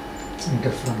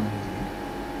interfrontal area.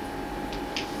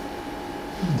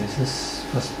 This is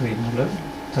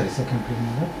second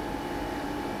premolar.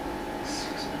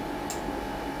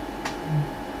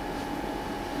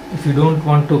 If you don't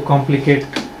want to complicate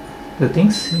the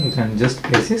things, you can just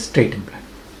place a straight implant.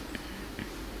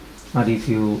 Or if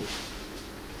you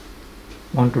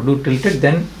want to do tilted,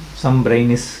 then some brain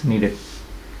is needed,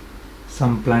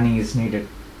 some planning is needed.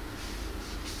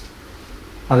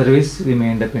 Otherwise we may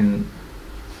end up in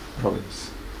problems.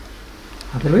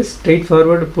 Otherwise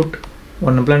straightforward, put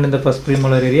One implant in the first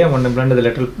premolar area, one implant in the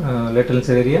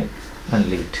lateral area, and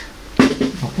leave it.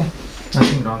 Okay,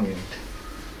 nothing wrong in it.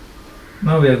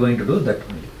 Now we are going to do that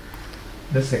only.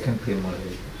 The second premolar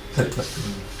area. Sorry, first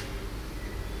premolar.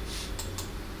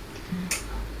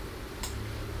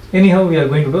 Anyhow, we are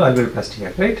going to do alveoloplasty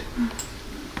here, right?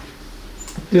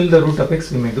 Till the root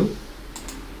apex we may do.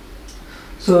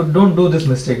 So don't do this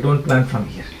mistake. Don't plan from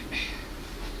here,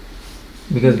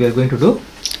 because we are going to do.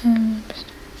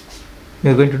 We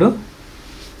are going to do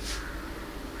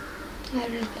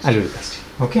alveoloplasty.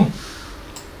 Okay.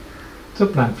 So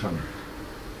plan from here.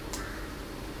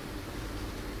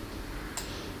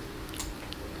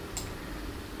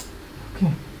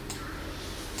 Okay.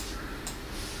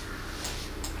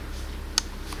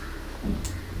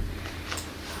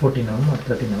 $14 or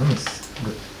 $13 is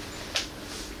good.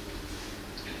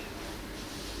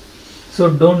 So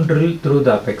don't drill through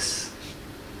the apex.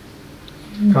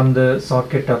 From the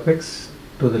socket apex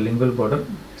to the lingual border,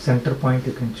 center point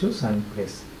you can choose and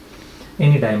place.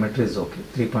 Any diameter is okay,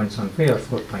 3.75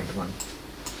 or 4.1.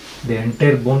 The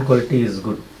entire bone quality is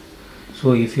good.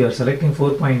 So if you are selecting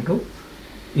 4.2,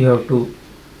 you have to,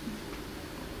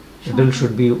 the drill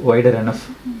should be wider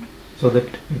enough so that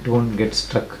it won't get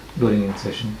stuck during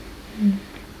insertion.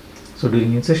 So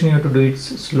during insertion you have to do it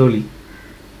slowly.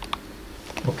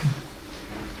 Okay.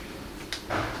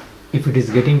 If it is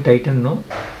getting tightened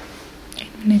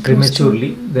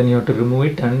prematurely, then you have to remove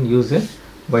it and use a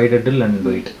wider drill and do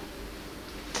it.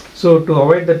 So to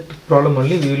avoid that problem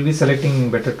only, we will be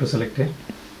selecting, better to select a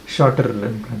shorter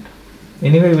implant.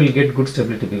 Anyway, we will get good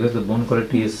stability because the bone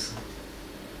quality is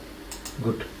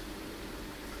good.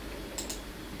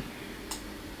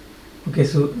 Okay,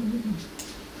 so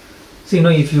see now,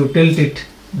 if you tilt it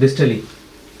distally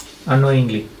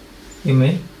unknowingly, you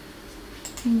may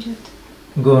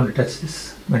go and touch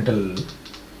this mental.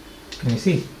 Can you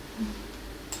see?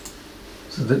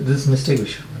 So this mistake we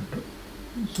should not do.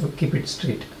 So keep it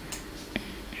straight.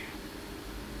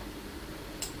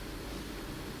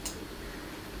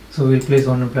 So we will place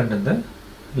one implant in the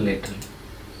lateral.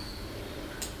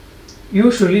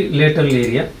 Usually lateral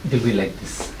area it will be like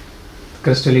this.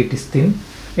 Crustally it is thin.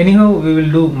 Anyhow, we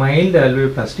will do mild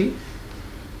alveoloplasty,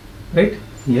 right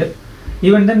here.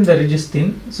 Even then the ridge is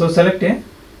thin. So select a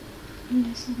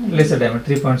lesser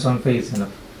diameter, 3.75 is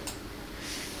enough.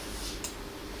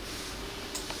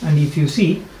 And if you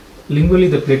see, lingually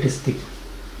the plate is thick.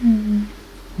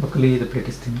 Buccally the plate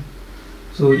is thin.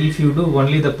 So if you do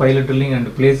only the pilot drilling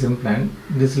and place implant,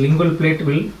 this lingual plate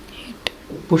will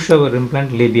push our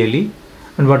implant labially,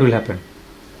 and what will happen?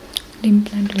 The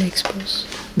implant will expose.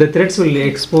 The threads will be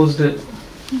exposed in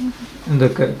the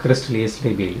crustally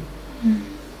labially.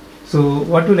 So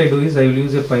what will I do is I will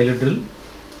use a pilot drill,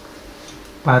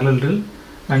 parallel drill,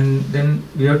 and then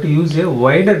we have to use a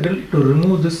wider drill to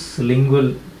remove this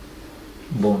lingual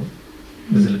bone,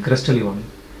 this crustally one.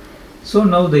 So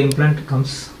now the implant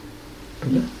comes to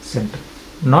the center,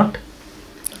 not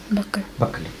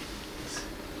buccally.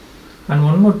 And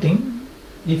one more thing,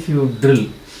 if you drill,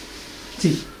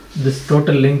 see this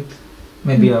total length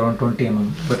may be around 20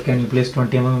 mm, but can you place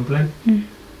 20 mm implant?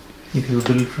 If you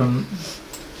drill from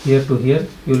here to here,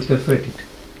 you will perforate it.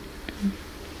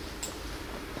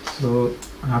 So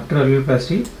after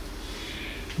alveoloplasty,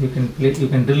 you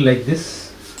can drill like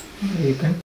this. You can